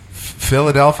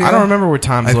Philadelphia. I don't remember where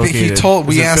Tom's I think located. he told.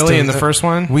 Was We it asked Philly him in the first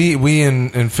one. We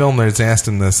in Film Nerds asked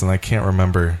him this, and I can't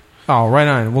remember. Oh, right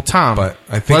on. Well, Tom, But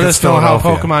I think let it's us know how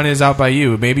Philadelphia. Pokemon is out by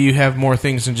you. Maybe you have more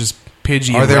things than just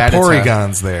Pidgey. Are and there Rattata.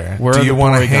 Porygons there? Where Do are you the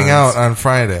want to hang Porygons? out on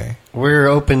Friday? We're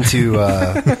open to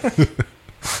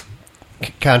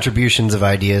contributions of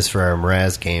ideas for our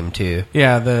Mraz game, too.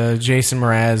 Yeah, the Jason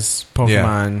Mraz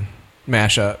Pokemon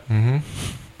mashup. Mm-hmm.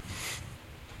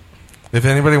 If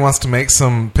anybody wants to make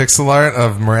some pixel art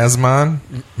of Mrazmon,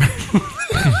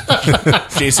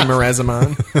 Jason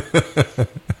Mrazamon.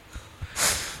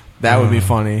 That would be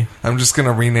funny. I'm just going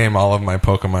to rename all of my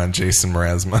Pokemon Jason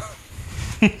Mrazmon.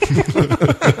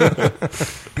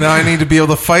 Now I need to be able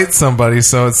to fight somebody,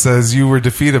 so it says you were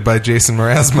defeated by Jason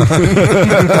Mrazmon.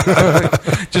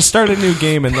 Just start a new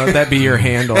game and let that be your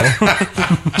handle.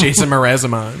 Jason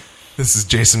Mrazamon. This is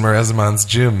Jason Mrazmon's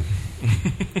gym.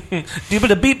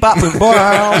 Skibba beep bop boop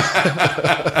bow.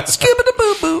 Skibba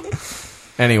boo boo.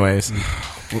 Anyways,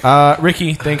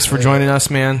 Ricky, thanks for joining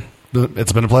us, man.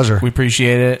 It's been a pleasure. We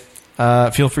appreciate it.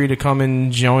 Feel free to come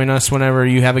and join us whenever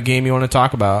you have a game you want to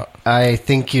talk about. I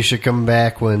think you should come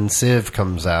back when Civ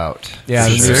comes out. Yeah,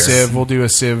 the new Sure. Civ. We'll do a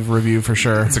Civ review for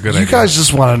sure. It's a good You idea. guys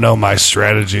just want to know my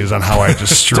strategies on how I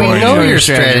destroy We know you. your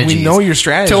strategies. We know your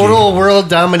strategy. Total world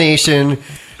domination,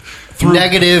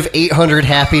 negative 800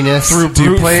 happiness, through Do you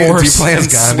brute play- force do you play as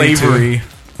and Gandhi, slavery.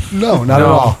 No, not at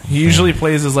all. He usually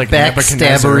plays as like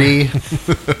Nebuchadnezzar.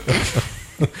 backstabbery.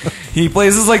 He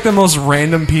plays as like the most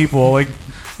random people, like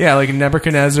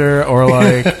Nebuchadnezzar or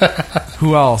like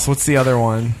who else? What's the other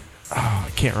one? Oh, I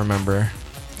can't remember.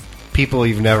 People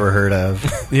you've never heard of.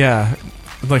 Yeah,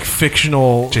 like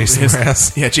fictional Jason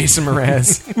Mraz. Yeah, Jason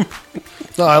Mraz.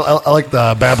 No, I like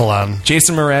the Babylon.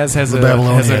 Jason Mraz has The an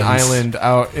Babylonians. island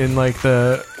out in like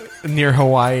near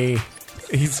Hawaii.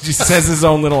 He just has his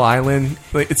own little island.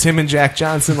 Like it's him and Jack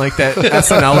Johnson, like that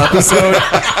SNL episode.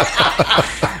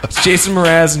 It's Jason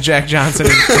Mraz and Jack Johnson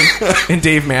and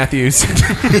Dave Matthews. And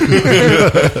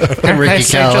Ricky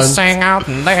Callen. Just sing out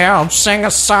and they'll sing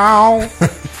a song.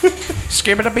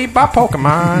 Skibidi by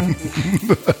Pokemon.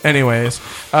 Anyways,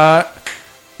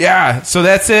 yeah. So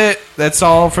that's it. That's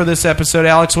all for this episode.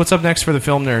 Alex, what's up next for the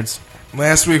Film Nerds?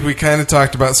 Last week we kind of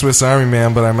talked about Swiss Army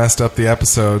Man, but I messed up the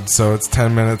episode, so it's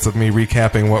 10 minutes of me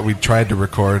recapping what we tried to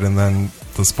record and then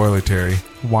the spoiler Terry.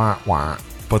 Wah wah.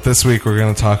 But this week we're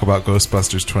going to talk about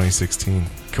Ghostbusters 2016.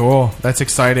 Cool. That's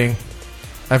exciting.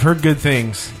 I've heard good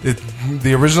things.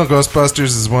 The original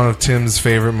Ghostbusters is one of Tim's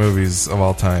favorite movies of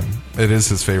all time. It is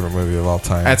his favorite movie of all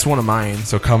time. That's one of mine.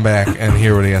 So come back and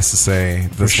hear what he has to say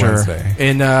this Wednesday.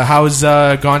 And how's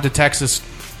Gone to Texas?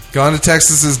 Gone to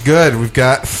Texas is good. We've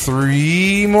got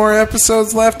 3 more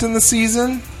episodes left in the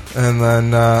season. And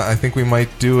then I think we might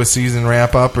do a season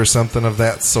wrap-up or something of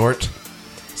that sort.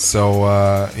 So,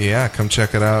 yeah, come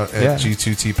check it out at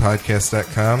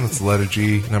g2tpodcast.com. That's letter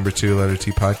G, number 2, letter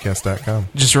T, podcast.com.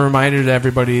 Just a reminder to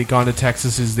everybody, Gone to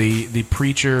Texas is the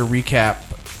Preacher recap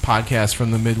podcast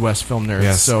from the Midwest Film Nerds.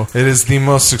 Yes, So, it is the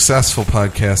most successful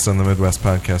podcast on the Midwest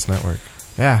Podcast Network.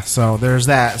 yeah, so there's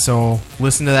that. So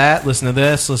listen to that, listen to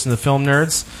this, listen to Film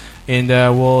Nerds, and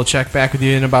we'll check back with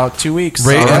you in about 2 weeks.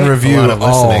 Rate All and right? review A lot of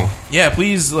all listening. Yeah,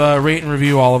 please rate and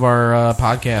review all of our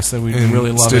podcasts. That we in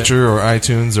really love Stitcher or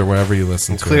iTunes or wherever you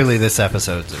listen to. Clearly, this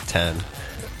episode's a 10. it.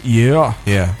 Yeah.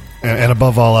 Yeah. And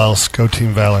above all else, go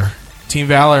Team Valor. Team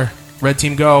Valor, Red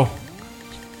Team Go.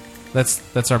 That's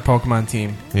our Pokemon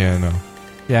team. Yeah, I know.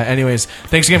 Yeah, anyways,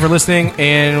 thanks again for listening,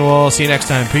 and we'll see you next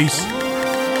time. Peace.